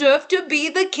don't deserve to be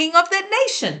the king of that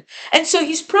nation. And so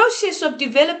his process of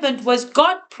development was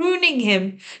God pruning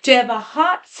him to have a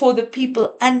heart for the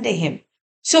people under him.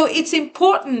 So it's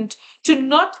important to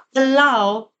not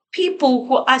allow people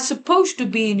who are supposed to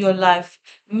be in your life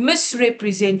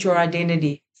misrepresent your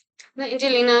identity. Now,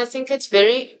 Angelina, I think it's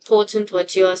very important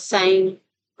what you are saying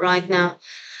right now.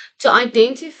 To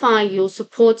identify your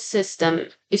support system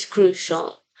is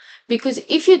crucial because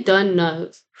if you don't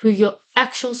know who your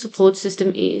actual support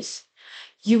system is,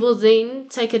 you will then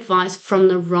take advice from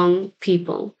the wrong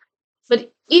people.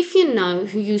 But if you know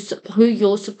who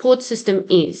your support system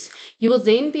is, you will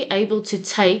then be able to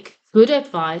take good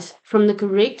advice from the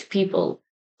correct people.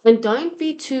 And don't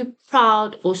be too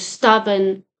proud or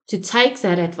stubborn to take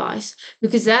that advice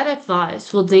because that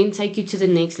advice will then take you to the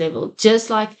next level. Just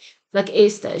like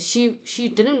Esther, she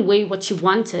didn't wear what she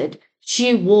wanted.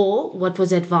 She wore what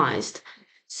was advised.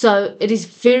 So it is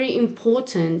very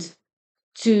important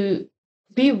to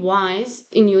be wise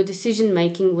in your decision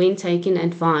making when taking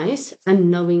advice and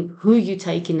knowing who you're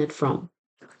taking it from.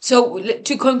 So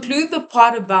to conclude the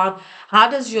part about how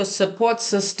does your support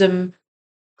system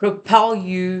propel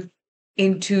you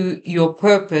into your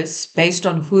purpose based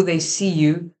on who they see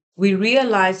you, we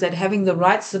realize that having the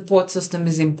right support system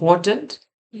is important.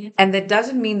 And that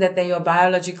doesn't mean that they're your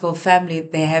biological family,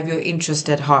 they have your interest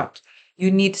at heart.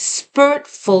 You need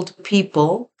spirit-filled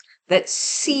people that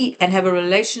see and have a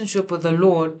relationship with the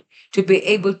Lord to be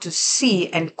able to see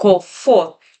and call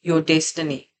forth your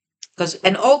destiny.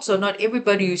 And also not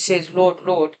everybody who says, "Lord,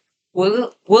 Lord,"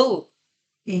 will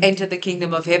enter the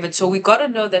kingdom of heaven. So we got to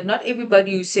know that not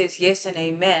everybody who says yes and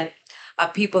amen are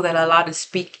people that are allowed to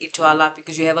speak into our life,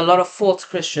 because you have a lot of false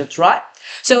Christians, right?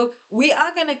 So we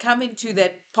are going to come into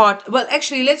that part. Well,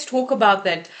 actually, let's talk about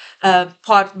that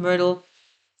part, Myrtle.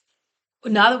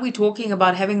 now that we're talking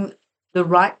about having the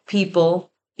right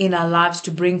people in our lives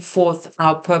to bring forth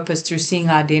our purpose through seeing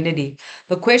our identity,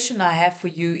 the question I have for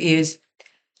you is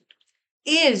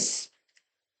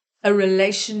a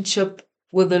relationship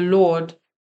with the Lord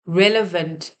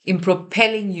relevant in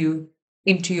propelling you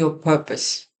into your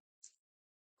purpose?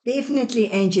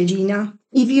 Definitely, Angelina.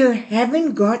 If you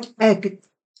haven't got a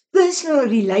personal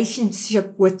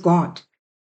relationship with God,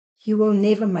 you will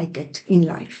never make it in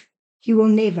life. You will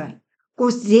never.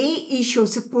 Because there is your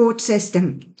support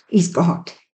system, is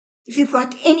God. If you've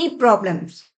got any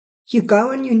problems, you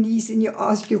go on your knees and you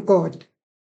ask your God.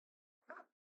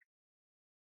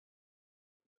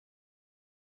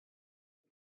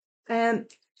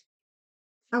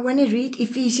 I want to read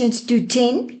Ephesians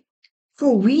 2:10.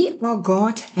 For we are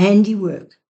God's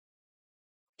handiwork,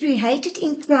 created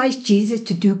in Christ Jesus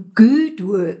to do good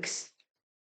works,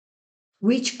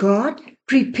 which God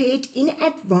prepared in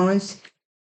advance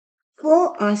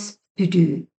for us to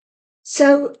do.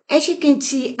 So, as you can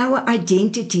see, our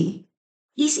identity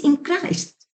is in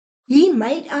Christ. He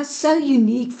made us so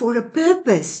unique for a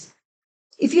purpose.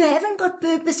 If you haven't got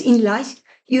purpose in life,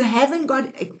 you haven't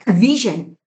got a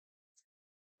vision,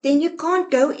 then you can't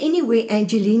go anywhere,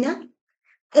 Angelina.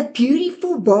 A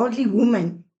beautiful, godly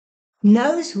woman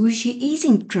knows who she is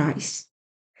in Christ.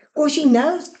 Or she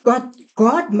knows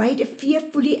God made her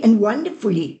fearfully and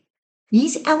wonderfully.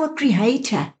 He's our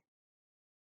creator.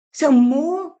 So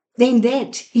more than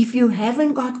that, if you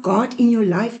haven't got God in your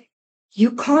life,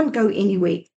 you can't go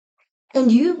anywhere.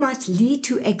 And you must lead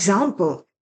to example.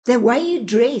 The way you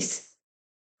dress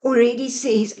already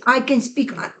says, I can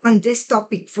speak on this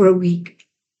topic for a week.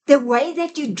 The way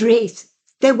that you dress,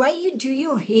 the way you do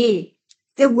your hair,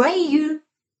 the way you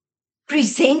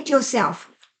present yourself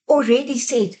already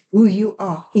said who you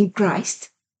are in Christ.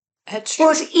 That's true.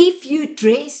 Because if you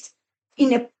dress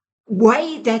in a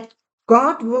way that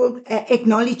God will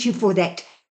acknowledge you for that,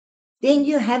 then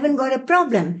you haven't got a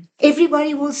problem.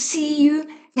 Everybody will see you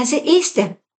as a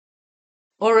Esther.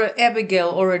 Or a Abigail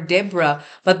or a Deborah.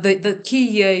 But the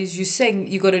key here is you're saying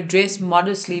you got to dress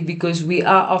modestly because we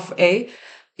are of a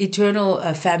eternal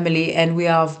family and we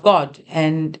are of God.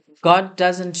 And God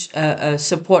doesn't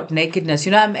support nakedness.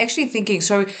 You know, I'm actually thinking,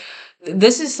 sorry,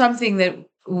 this is something that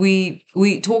we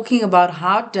talking about.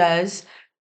 How does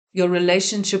your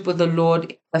relationship with the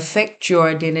Lord affect your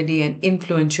identity and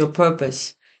influence your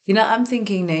purpose? You know, I'm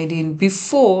thinking, Nadine,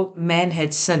 before man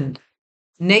had sinned,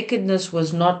 nakedness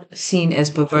was not seen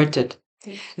as perverted.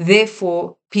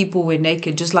 Therefore, people were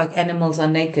naked, just like animals are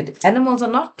naked. Animals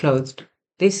are not clothed.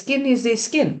 Their skin is their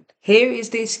skin. Hair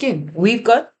is their skin. We've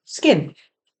got skin.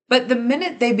 But the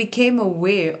minute they became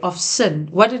aware of sin,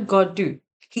 what did God do?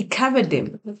 He covered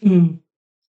them.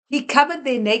 He covered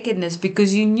their nakedness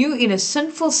because you knew in a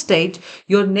sinful state,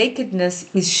 your nakedness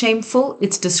is shameful,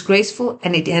 it's disgraceful,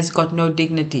 and it has got no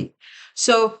dignity.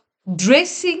 So,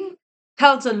 dressing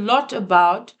tells a lot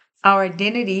about our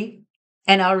identity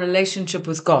and our relationship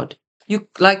with God. You,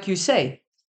 like you say.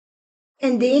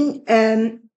 And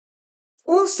then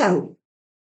also,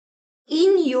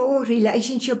 in your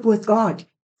relationship with God,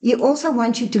 He also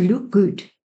wants you to look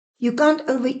good. You can't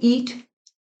overeat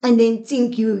and then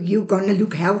think you're going to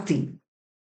look healthy.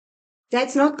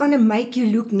 That's not going to make you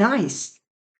look nice.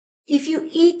 If you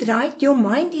eat right, your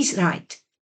mind is right.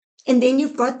 And then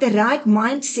you've got the right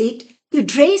mindset to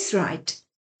dress right.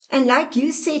 And like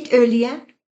you said earlier,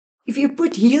 if you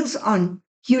put heels on,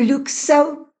 you look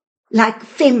so like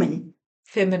feminine.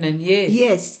 Feminine, yes.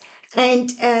 Yes.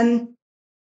 And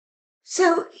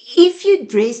so if you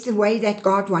dress the way that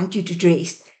God wants you to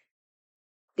dress,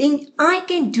 then I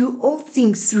can do all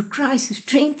things through Christ who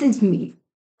strengthens me.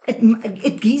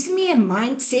 It gives me a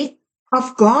mindset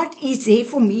of God is there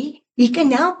for me. He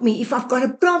can help me. If I've got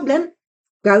a problem,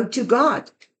 go to God.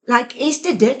 Like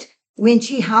Esther did when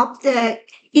she helped the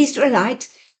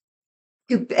Israelites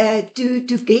to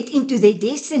get into their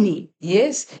destiny.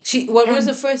 Yes. What was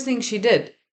the first thing she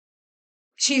did?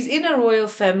 She's in a royal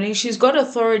family. She's got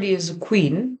authority as a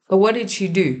queen. But what did she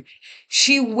do?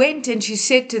 She went and she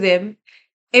said to them,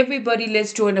 everybody,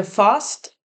 let's join a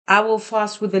fast. I will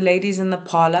fast with the ladies in the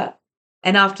parlor.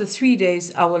 And after 3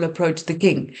 days, I will approach the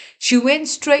king. She went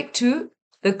straight to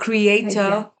the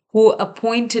creator who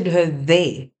appointed her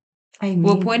there. Amen.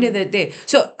 Who appointed her there.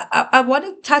 So I want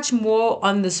to touch more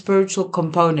on the spiritual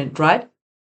component, right?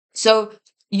 So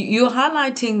you're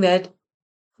highlighting that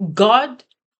God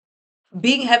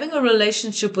having a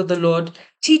relationship with the Lord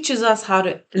teaches us how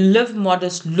to live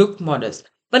modest, look modest.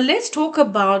 But let's talk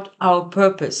about our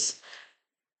purpose.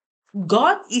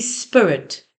 God is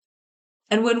spirit.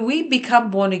 And when we become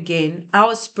born again,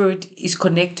 our spirit is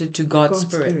connected to God's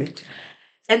spirit.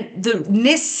 And the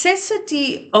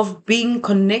necessity of being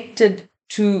connected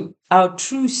to our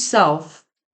true self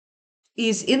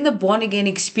is in the born again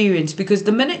experience, because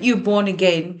the minute you're born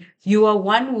again, you are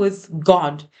one with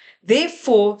God.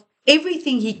 Therefore,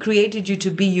 everything He created you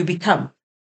to be, you become.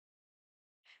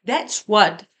 That's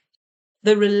what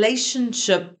the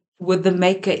relationship with the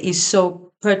Maker is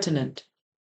so pertinent.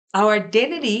 Our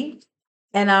identity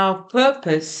and our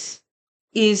purpose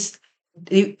is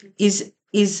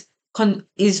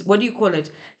what do you call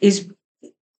it?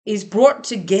 Is brought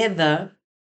together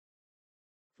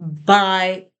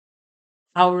by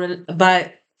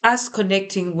by us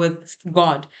connecting with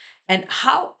God. And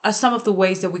how are some of the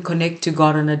ways that we connect to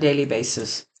God on a daily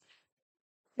basis?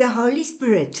 The Holy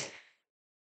Spirit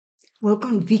will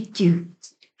convict you.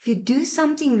 If you do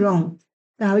something wrong,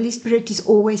 the Holy Spirit is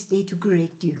always there to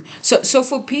correct you. So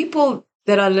for people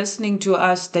that are listening to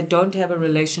us that don't have a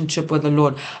relationship with the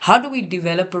Lord, how do we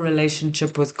develop a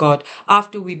relationship with God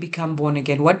after we become born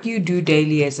again? What do you do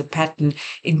daily as a pattern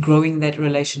in growing that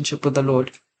relationship with the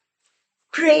Lord?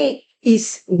 Prayer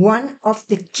is one of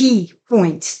the key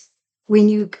points when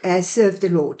you serve the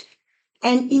Lord.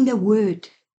 And in the Word,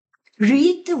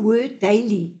 read the Word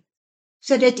daily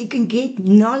so that you can get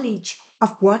knowledge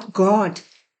of what God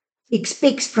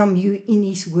expects from you in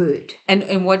His Word.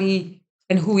 And what He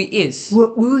and who He is.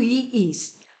 Who He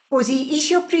is. Because He is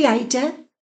your Creator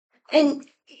and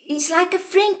He's like a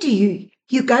friend to you.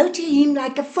 You go to Him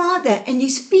like a father and you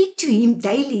speak to Him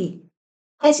daily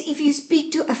as if you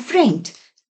speak to a friend.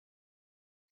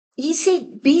 He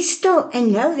said, be still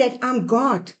and know that I'm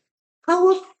God. I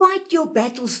will fight your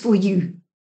battles for you.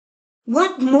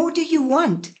 What more do you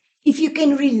want if you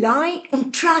can rely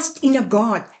and trust in a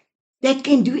God that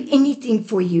can do anything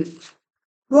for you?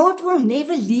 God will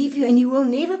never leave you and He will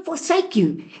never forsake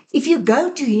you. If you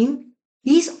go to Him,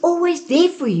 He's always there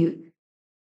for you.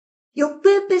 Your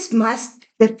purpose must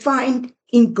be defined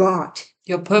in God.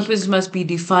 Your purpose must be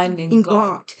defined in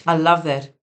God. I love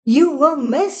that. You will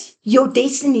miss your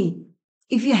destiny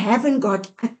if you haven't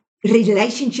got a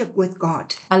relationship with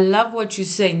God. I love what you're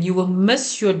saying. You will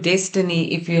miss your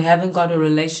destiny if you haven't got a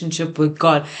relationship with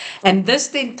God. And this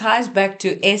then ties back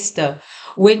to Esther.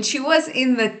 When she was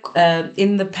in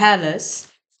the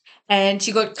palace and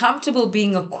she got comfortable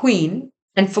being a queen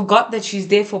and forgot that she's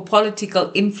there for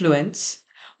political influence,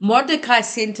 Mordecai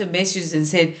sent a message and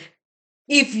said,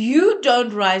 if you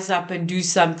don't rise up and do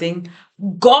something,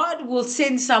 God will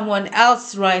send someone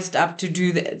else raised up to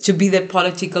to be that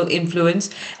political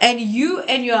influence, and you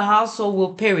and your household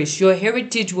will perish. Your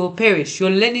heritage will perish.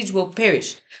 Your lineage will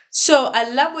perish. So I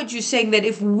love what you're saying, that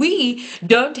if we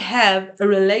don't have a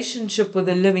relationship with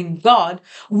the living God,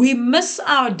 we miss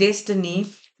our destiny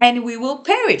and we will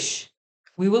perish.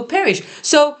 We will perish.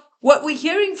 So what we're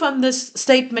hearing from this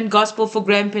statement, Gospel for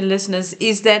Grampian listeners,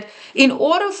 is that in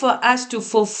order for us to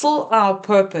fulfill our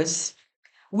purpose,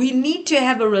 we need to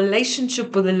have a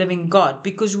relationship with the living God,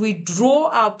 because we draw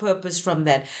our purpose from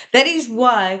that. That is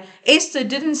why Esther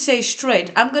didn't say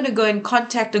straight, I'm going to go and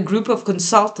contact a group of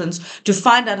consultants to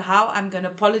find out how I'm going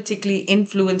to politically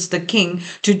influence the king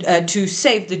to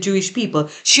save the Jewish people.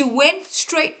 She went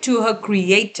straight to her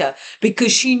creator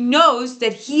because she knows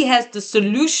that he has the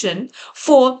solution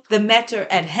for the matter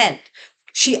at hand.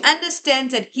 She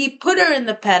understands that he put her in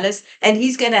the palace and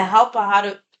he's going to help her how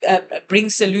to bring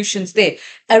solutions there.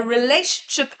 A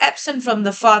relationship absent from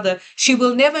the Father, she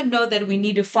will never know that we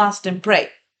need to fast and pray.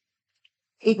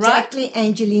 Exactly, right?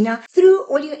 Angelina. Throw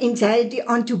all your anxiety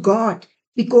onto God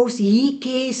because He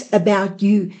cares about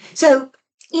you. So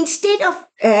instead of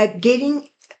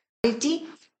getting anxiety,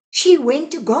 she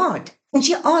went to God and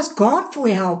she asked God for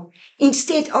help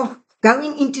instead of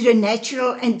going into the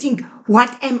natural and think,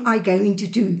 what am I going to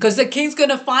do? Because the king's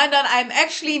going to find out I'm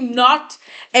actually not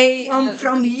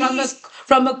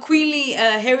from a queenly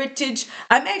heritage.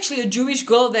 I'm actually a Jewish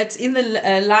girl that's in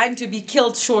the line to be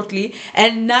killed shortly.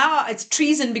 And now it's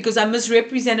treason because I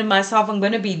misrepresented myself. I'm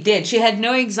going to be dead. She had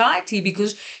no anxiety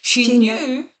because she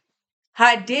knew her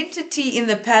identity in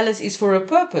the palace is for a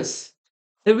purpose.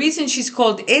 The reason she's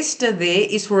called Esther there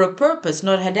is for a purpose,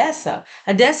 not Hadassah.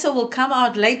 Hadassah will come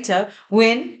out later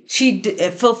when she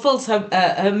fulfills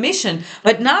her mission.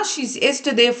 But now she's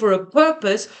Esther there for a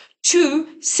purpose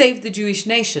to save the Jewish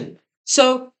nation.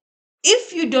 So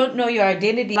if you don't know your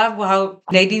identity, I love how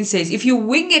Nadine says, if you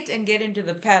wing it and get into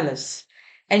the palace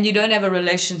and you don't have a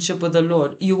relationship with the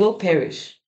Lord, you will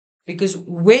perish. Because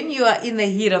when you are in the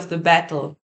heat of the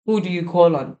battle, who do you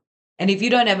call on? And if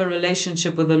you don't have a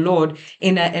relationship with the Lord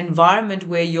in an environment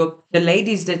where the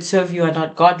ladies that serve you are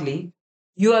not godly,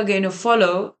 you are going to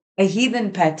follow a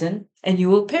heathen pattern and you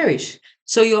will perish.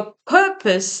 So your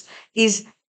purpose is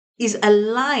is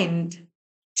aligned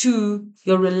to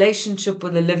your relationship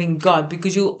with the living God,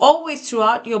 because you'll always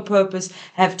throughout your purpose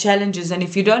have challenges. And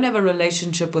if you don't have a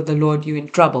relationship with the Lord, you're in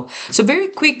trouble. So very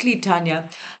quickly, Tanya,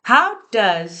 how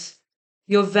does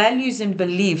your values and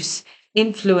beliefs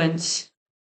influence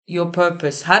your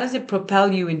purpose? How does it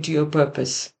propel you into your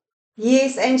purpose?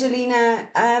 Yes, Angelina.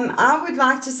 I would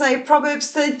like to say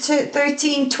Proverbs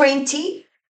 13:20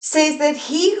 says that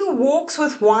he who walks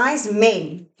with wise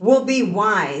men will be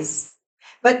wise,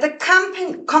 but the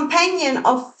companion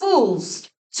of fools,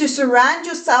 to surround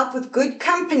yourself with good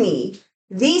company.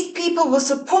 These people will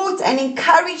support and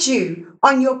encourage you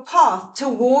on your path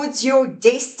towards your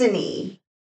destiny.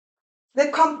 The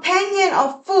companion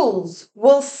of fools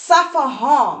will suffer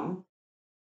harm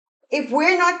if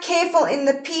we're not careful in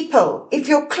the people. If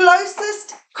your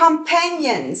closest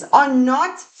companions are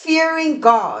not fearing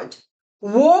God,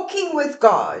 walking with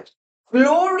God,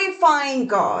 glorifying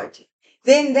God,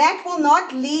 then that will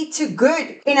not lead to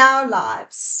good in our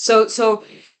lives. So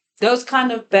those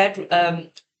kind of bad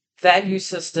value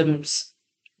systems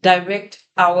direct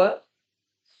our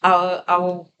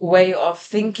way of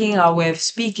thinking, our way of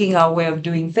speaking, our way of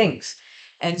doing things.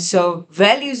 And so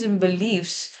values and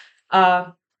beliefs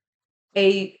are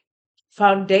a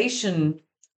foundation,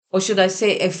 or should I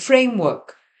say a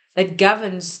framework, that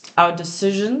governs our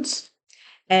decisions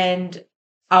and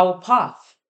our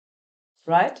path,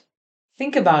 right?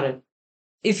 Think about it.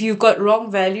 If you've got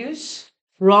wrong values,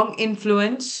 wrong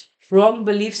influence, wrong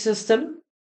belief system,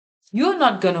 you're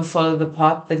not going to follow the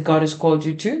path that God has called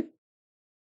you to.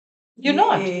 You're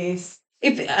not. Yes.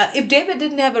 If David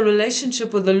didn't have a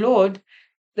relationship with the Lord,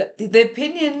 the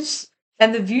opinions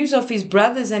and the views of his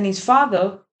brothers and his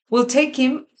father will take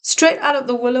him straight out of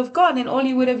the will of God, and all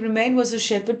he would have remained was a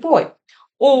shepherd boy.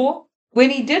 Or when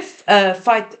he did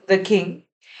fight the king,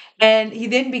 and he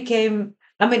then became,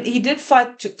 he did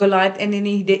fight Goliath, and then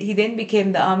he then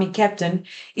became the army captain.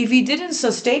 If he didn't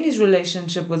sustain his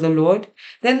relationship with the Lord,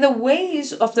 then the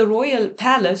ways of the royal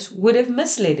palace would have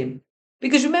misled him.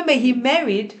 Because remember, he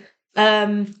married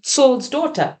Saul's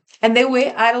daughter, and they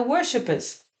were idol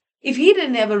worshippers. If he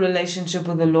didn't have a relationship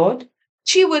with the Lord,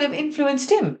 she would have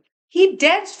influenced him. He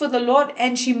danced for the Lord,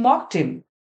 and she mocked him.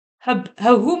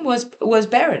 Her womb was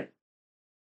barren.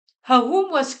 Her womb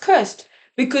was cursed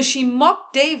because she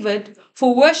mocked David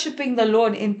for worshiping the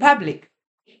Lord in public.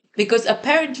 Because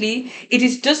apparently it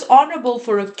is dishonorable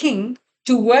for a king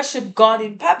to worship God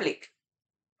in public.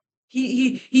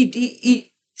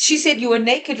 She said you were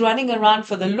naked running around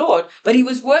for the Lord, but he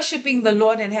was worshiping the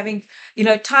Lord and having,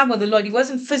 time with the Lord. He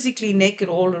wasn't physically naked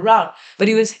all around, but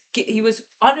he was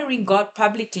honoring God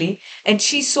publicly. And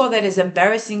she saw that as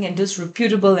embarrassing and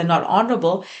disreputable and not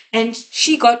honorable, and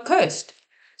she got cursed.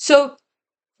 So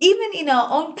even in our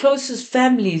own closest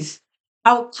families,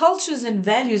 our cultures and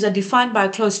values are defined by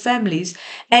close families,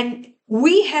 and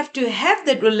we have to have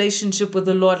that relationship with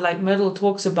the Lord, like Myrtle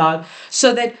talks about,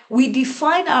 so that we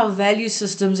define our value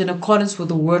systems in accordance with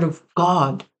the Word of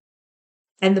God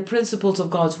and the principles of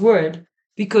God's Word,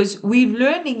 because we're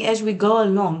learning as we go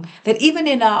along that even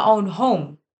in our own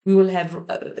home, we will have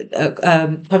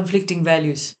conflicting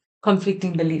values,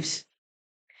 conflicting beliefs.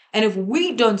 And if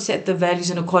we don't set the values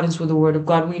in accordance with the Word of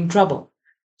God, we're in trouble.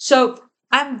 So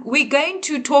we're going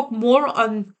to talk more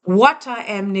on what I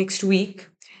am next week,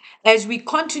 as we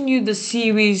continue the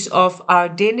series of our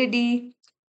identity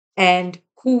and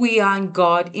who we are in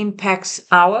God impacts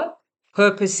our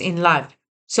purpose in life.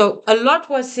 So a lot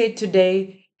was said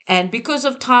today, and because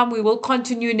of time, we will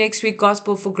continue next week,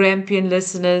 Gospel for Grampian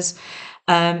listeners,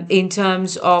 in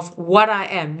terms of what I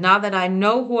am. Now that I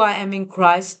know who I am in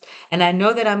Christ and I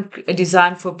know that I'm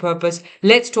designed for purpose,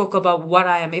 let's talk about what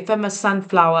I am. If I'm a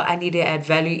sunflower, I need to add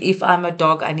value. If I'm a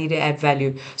dog, I need to add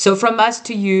value. So from us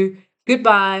to you,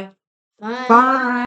 goodbye. Bye. Bye.